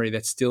cultural memory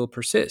that still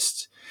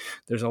persist.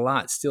 There's a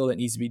lot still that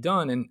needs to be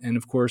done. And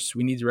of course,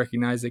 we need to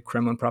recognize that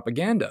Kremlin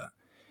propaganda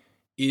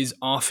is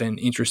often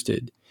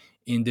interested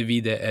in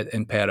divide et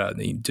impera.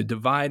 To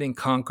divide and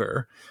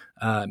conquer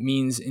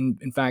means,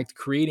 in fact,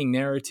 creating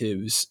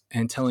narratives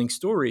and telling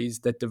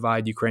stories that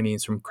divide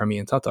Ukrainians from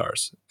Crimean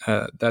Tatars.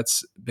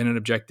 That's been an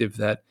objective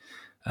that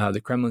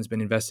the Kremlin's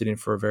been invested in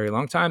for a very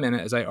long time. And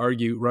as I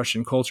argue,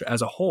 Russian culture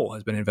as a whole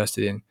has been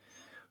invested in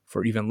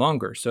for even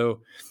longer.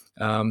 So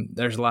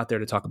there's a lot there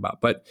to talk about.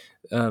 But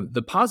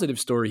the positive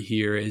story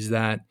here is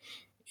that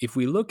if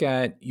we look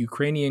at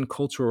Ukrainian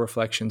cultural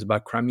reflections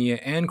about Crimea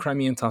and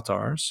Crimean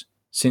Tatars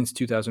since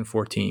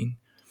 2014,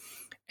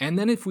 and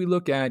then if we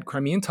look at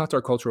Crimean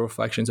Tatar cultural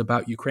reflections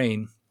about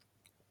Ukraine,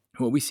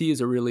 what we see is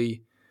a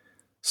really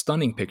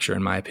stunning picture,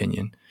 in my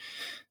opinion.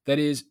 That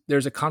is,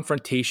 there's a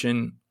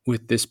confrontation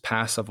with this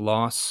past of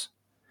loss,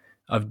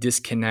 of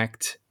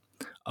disconnect,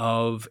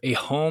 of a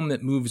home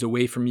that moves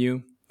away from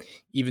you,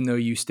 even though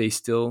you stay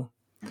still.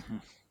 Mm-hmm.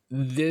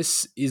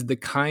 This is the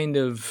kind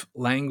of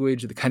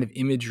language, the kind of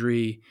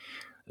imagery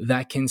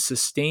that can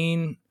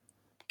sustain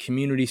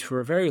communities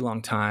for a very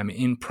long time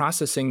in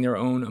processing their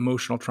own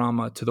emotional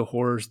trauma to the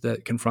horrors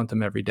that confront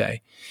them every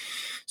day.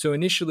 So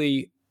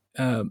initially,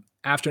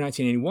 after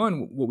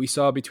 1981, what we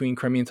saw between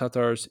Crimean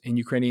Tatars and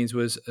Ukrainians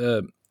was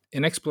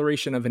an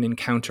exploration of an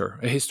encounter,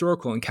 a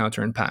historical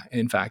encounter,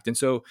 in fact. And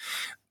so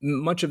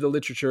much of the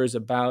literature is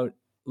about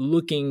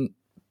looking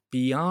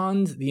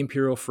beyond the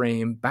imperial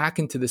frame back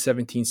into the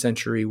 17th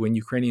century when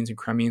Ukrainians and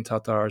Crimean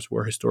Tatars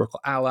were historical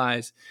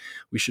allies.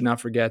 We should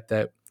not forget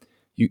that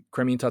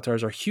Crimean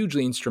Tatars are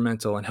hugely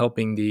instrumental in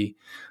helping the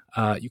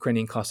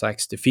Ukrainian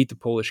Cossacks defeat the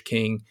Polish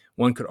king.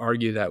 One could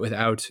argue that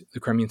without the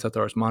Crimean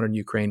Tatars, modern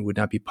Ukraine would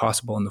not be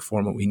possible in the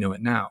form that we know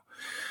it now.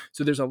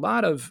 So there's a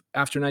lot of,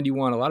 after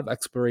 91, a lot of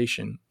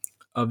exploration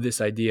of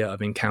this idea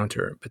of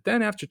encounter. But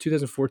then after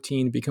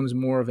 2014, it becomes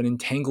more of an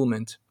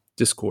entanglement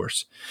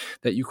discourse,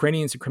 that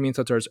Ukrainians and Crimean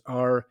Tatars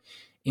are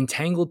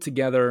entangled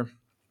together.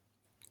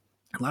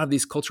 A lot of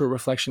these cultural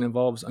reflection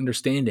involves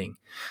understanding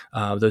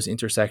those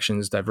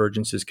intersections,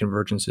 divergences,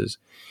 convergences.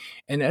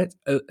 And that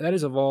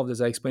has evolved,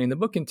 as I explained in the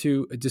book,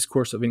 into a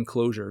discourse of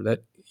enclosure,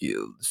 that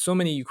so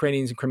many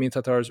Ukrainians and Crimean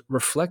Tatars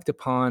reflect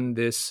upon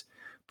this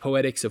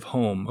poetics of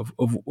home,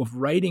 of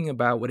writing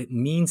about what it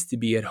means to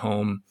be at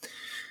home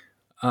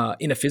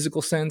in a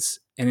physical sense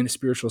and in a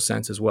spiritual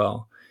sense as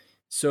well.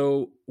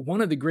 So one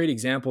of the great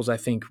examples I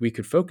think we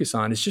could focus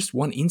on is just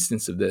one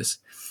instance of this,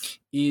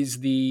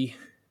 is the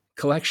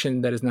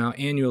collection that is now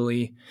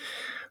annually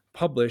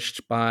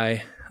published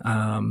by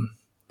the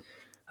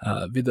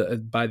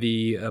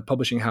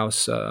publishing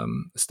house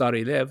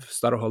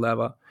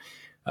Staroholeva,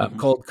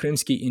 called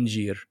Krymsky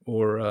Injir,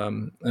 or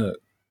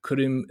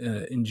Krim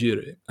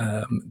Injir,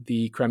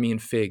 the Crimean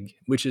fig,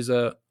 which is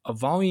a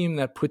volume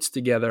that puts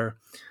together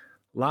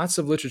lots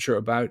of literature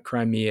about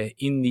Crimea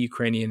in the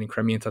Ukrainian and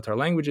Crimean Tatar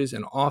languages,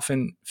 and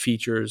often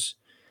features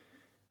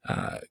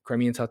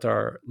Crimean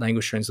Tatar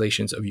language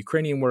translations of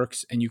Ukrainian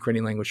works and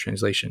Ukrainian language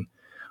translation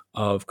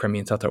of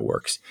Crimean Tatar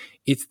works.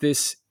 It's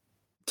this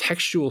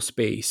textual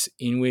space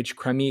in which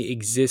Crimea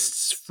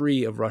exists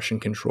free of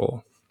Russian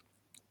control.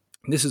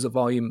 This is a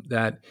volume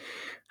that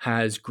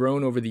has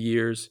grown over the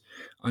years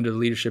under the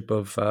leadership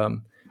of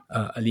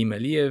Ali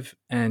Maliev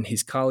and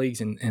his colleagues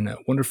and a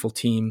wonderful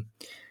team.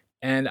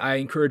 And I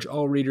encourage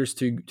all readers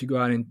to go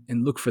out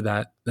and look for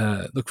that,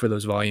 look for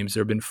those volumes. There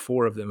have been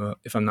 4 of them,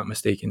 if I'm not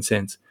mistaken,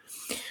 since.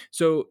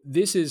 So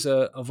this is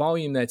a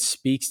volume that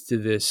speaks to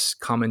this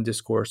common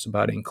discourse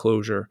about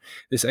enclosure,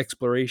 this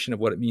exploration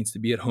of what it means to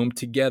be at home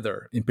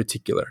together in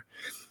particular.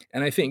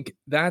 And I think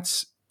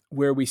that's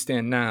where we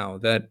stand now,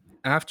 that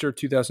after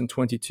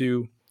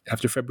 2022,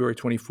 after February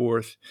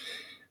 24th,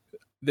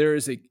 there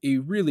is a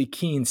really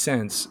keen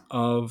sense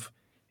of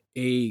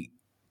a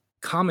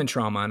common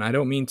trauma, and I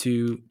don't mean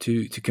to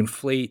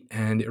conflate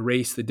and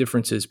erase the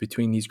differences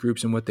between these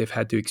groups and what they've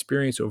had to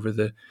experience over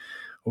the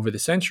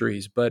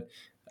centuries, but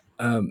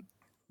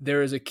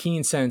there is a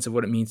keen sense of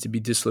what it means to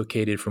be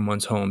dislocated from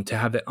one's home, to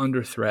have that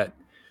under threat,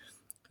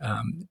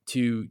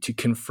 to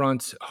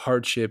confront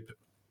hardship,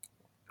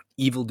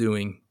 evil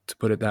doing, to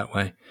put it that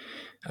way,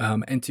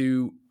 and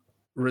to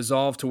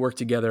resolve to work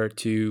together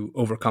to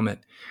overcome it.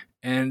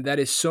 And that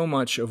is so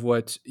much of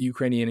what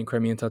Ukrainian and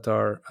Crimean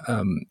Tatar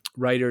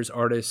writers,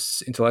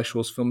 artists,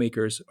 intellectuals,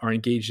 filmmakers are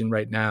engaged in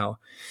right now.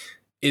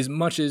 As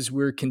much as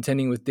we're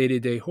contending with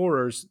day-to-day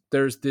horrors,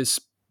 there's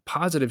this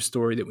positive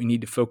story that we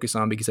need to focus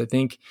on, because I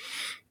think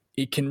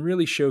it can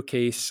really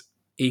showcase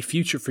a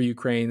future for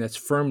Ukraine that's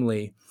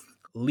firmly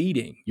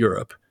leading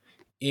Europe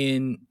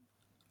in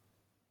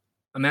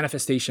a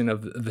manifestation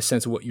of the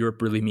sense of what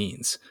Europe really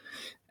means.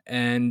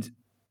 And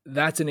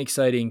that's an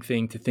exciting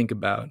thing to think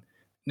about.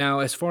 Now,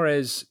 as far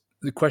as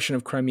the question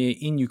of Crimea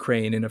in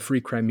Ukraine and a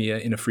free Crimea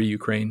in a free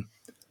Ukraine,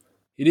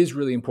 it is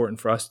really important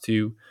for us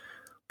to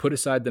put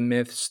aside the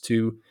myths,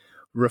 to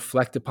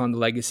reflect upon the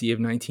legacy of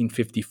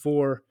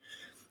 1954,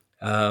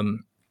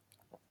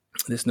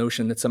 this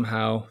notion that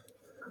somehow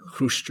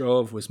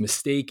Khrushchev was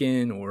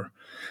mistaken or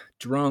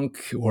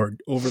drunk or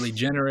overly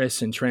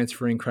generous in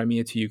transferring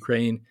Crimea to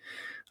Ukraine.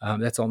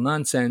 That's all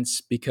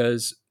nonsense,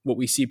 because what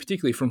we see,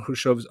 particularly from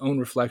Khrushchev's own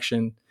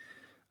reflection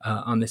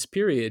on this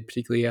period,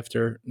 particularly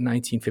after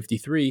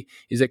 1953,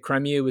 is that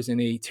Crimea was in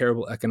a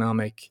terrible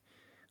economic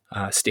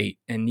state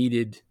and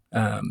needed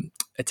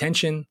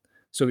attention.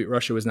 Soviet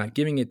Russia was not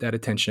giving it that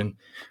attention.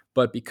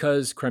 But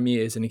because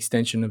Crimea is an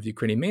extension of the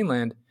Ukrainian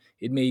mainland,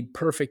 it made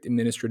perfect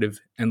administrative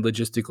and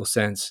logistical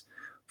sense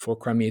for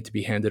Crimea to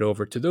be handed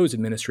over to those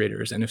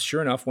administrators. And if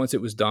sure enough, once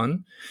it was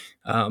done,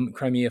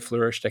 Crimea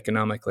flourished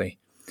economically.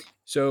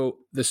 So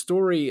the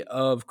story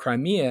of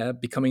Crimea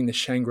becoming the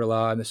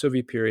Shangri-La in the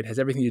Soviet period has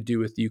everything to do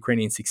with the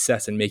Ukrainian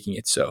success in making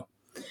it so.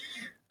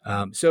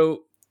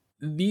 So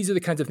these are the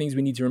kinds of things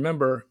we need to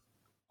remember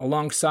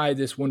alongside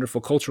this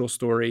wonderful cultural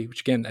story,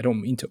 which again, I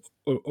don't mean to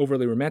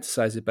overly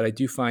romanticize it, but I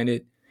do find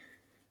it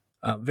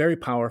very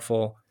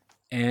powerful,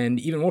 and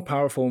even more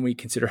powerful when we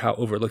consider how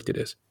overlooked it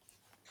is.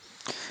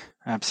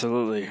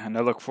 Absolutely. And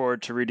I look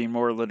forward to reading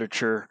more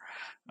literature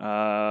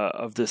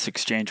of this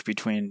exchange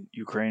between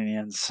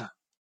Ukrainians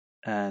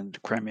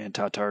and Crimean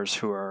Tatars,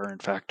 who are in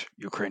fact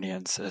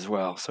Ukrainians as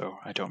well. So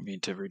I don't mean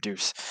to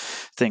reduce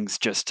things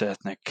just to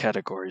ethnic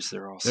categories.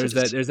 They're all there's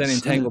that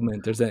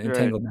entanglement. There's that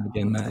entanglement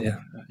again, Matt.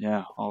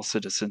 Yeah, all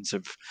citizens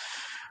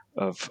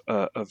of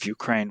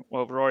Ukraine.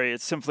 Well, Rory,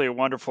 it's simply a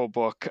wonderful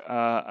book.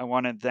 I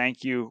want to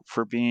thank you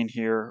for being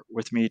here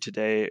with me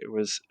today. It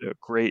was a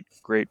great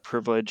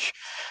privilege.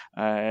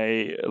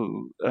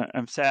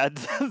 I'm sad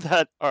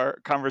that our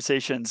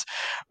conversations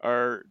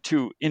are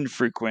too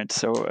infrequent,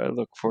 so I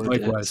look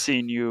forward to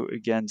seeing you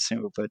again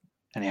soon. But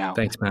anyhow,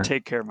 thanks, man.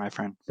 Take care, my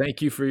friend.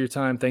 Thank you for your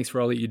time. Thanks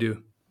for all that you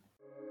do.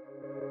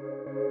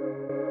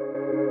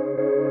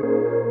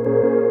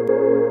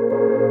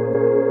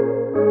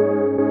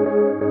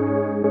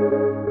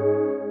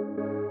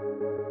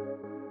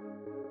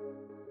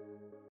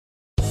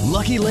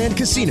 Lucky Land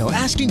Casino,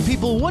 asking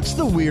people, what's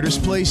the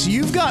weirdest place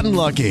you've gotten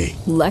lucky?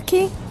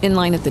 Lucky? In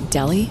line at the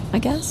deli, I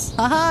guess?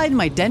 Aha, in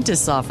my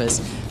dentist's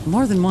office.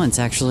 More than once,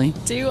 actually.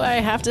 Do I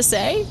have to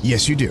say?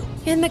 Yes, you do.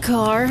 In the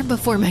car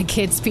before my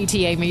kids'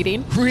 PTA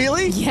meeting.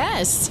 Really?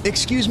 Yes.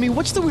 Excuse me,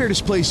 what's the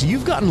weirdest place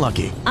you've gotten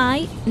lucky?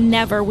 I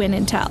never win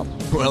and tell.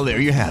 Well, there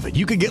you have it.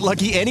 You can get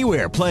lucky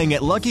anywhere, playing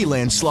at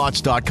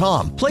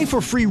LuckyLandSlots.com. Play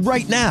for free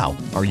right now.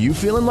 Are you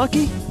feeling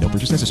lucky? No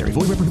purchase necessary.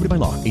 Void where prohibited by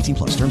law.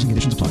 18+. Terms and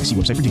conditions apply. See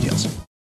website for details.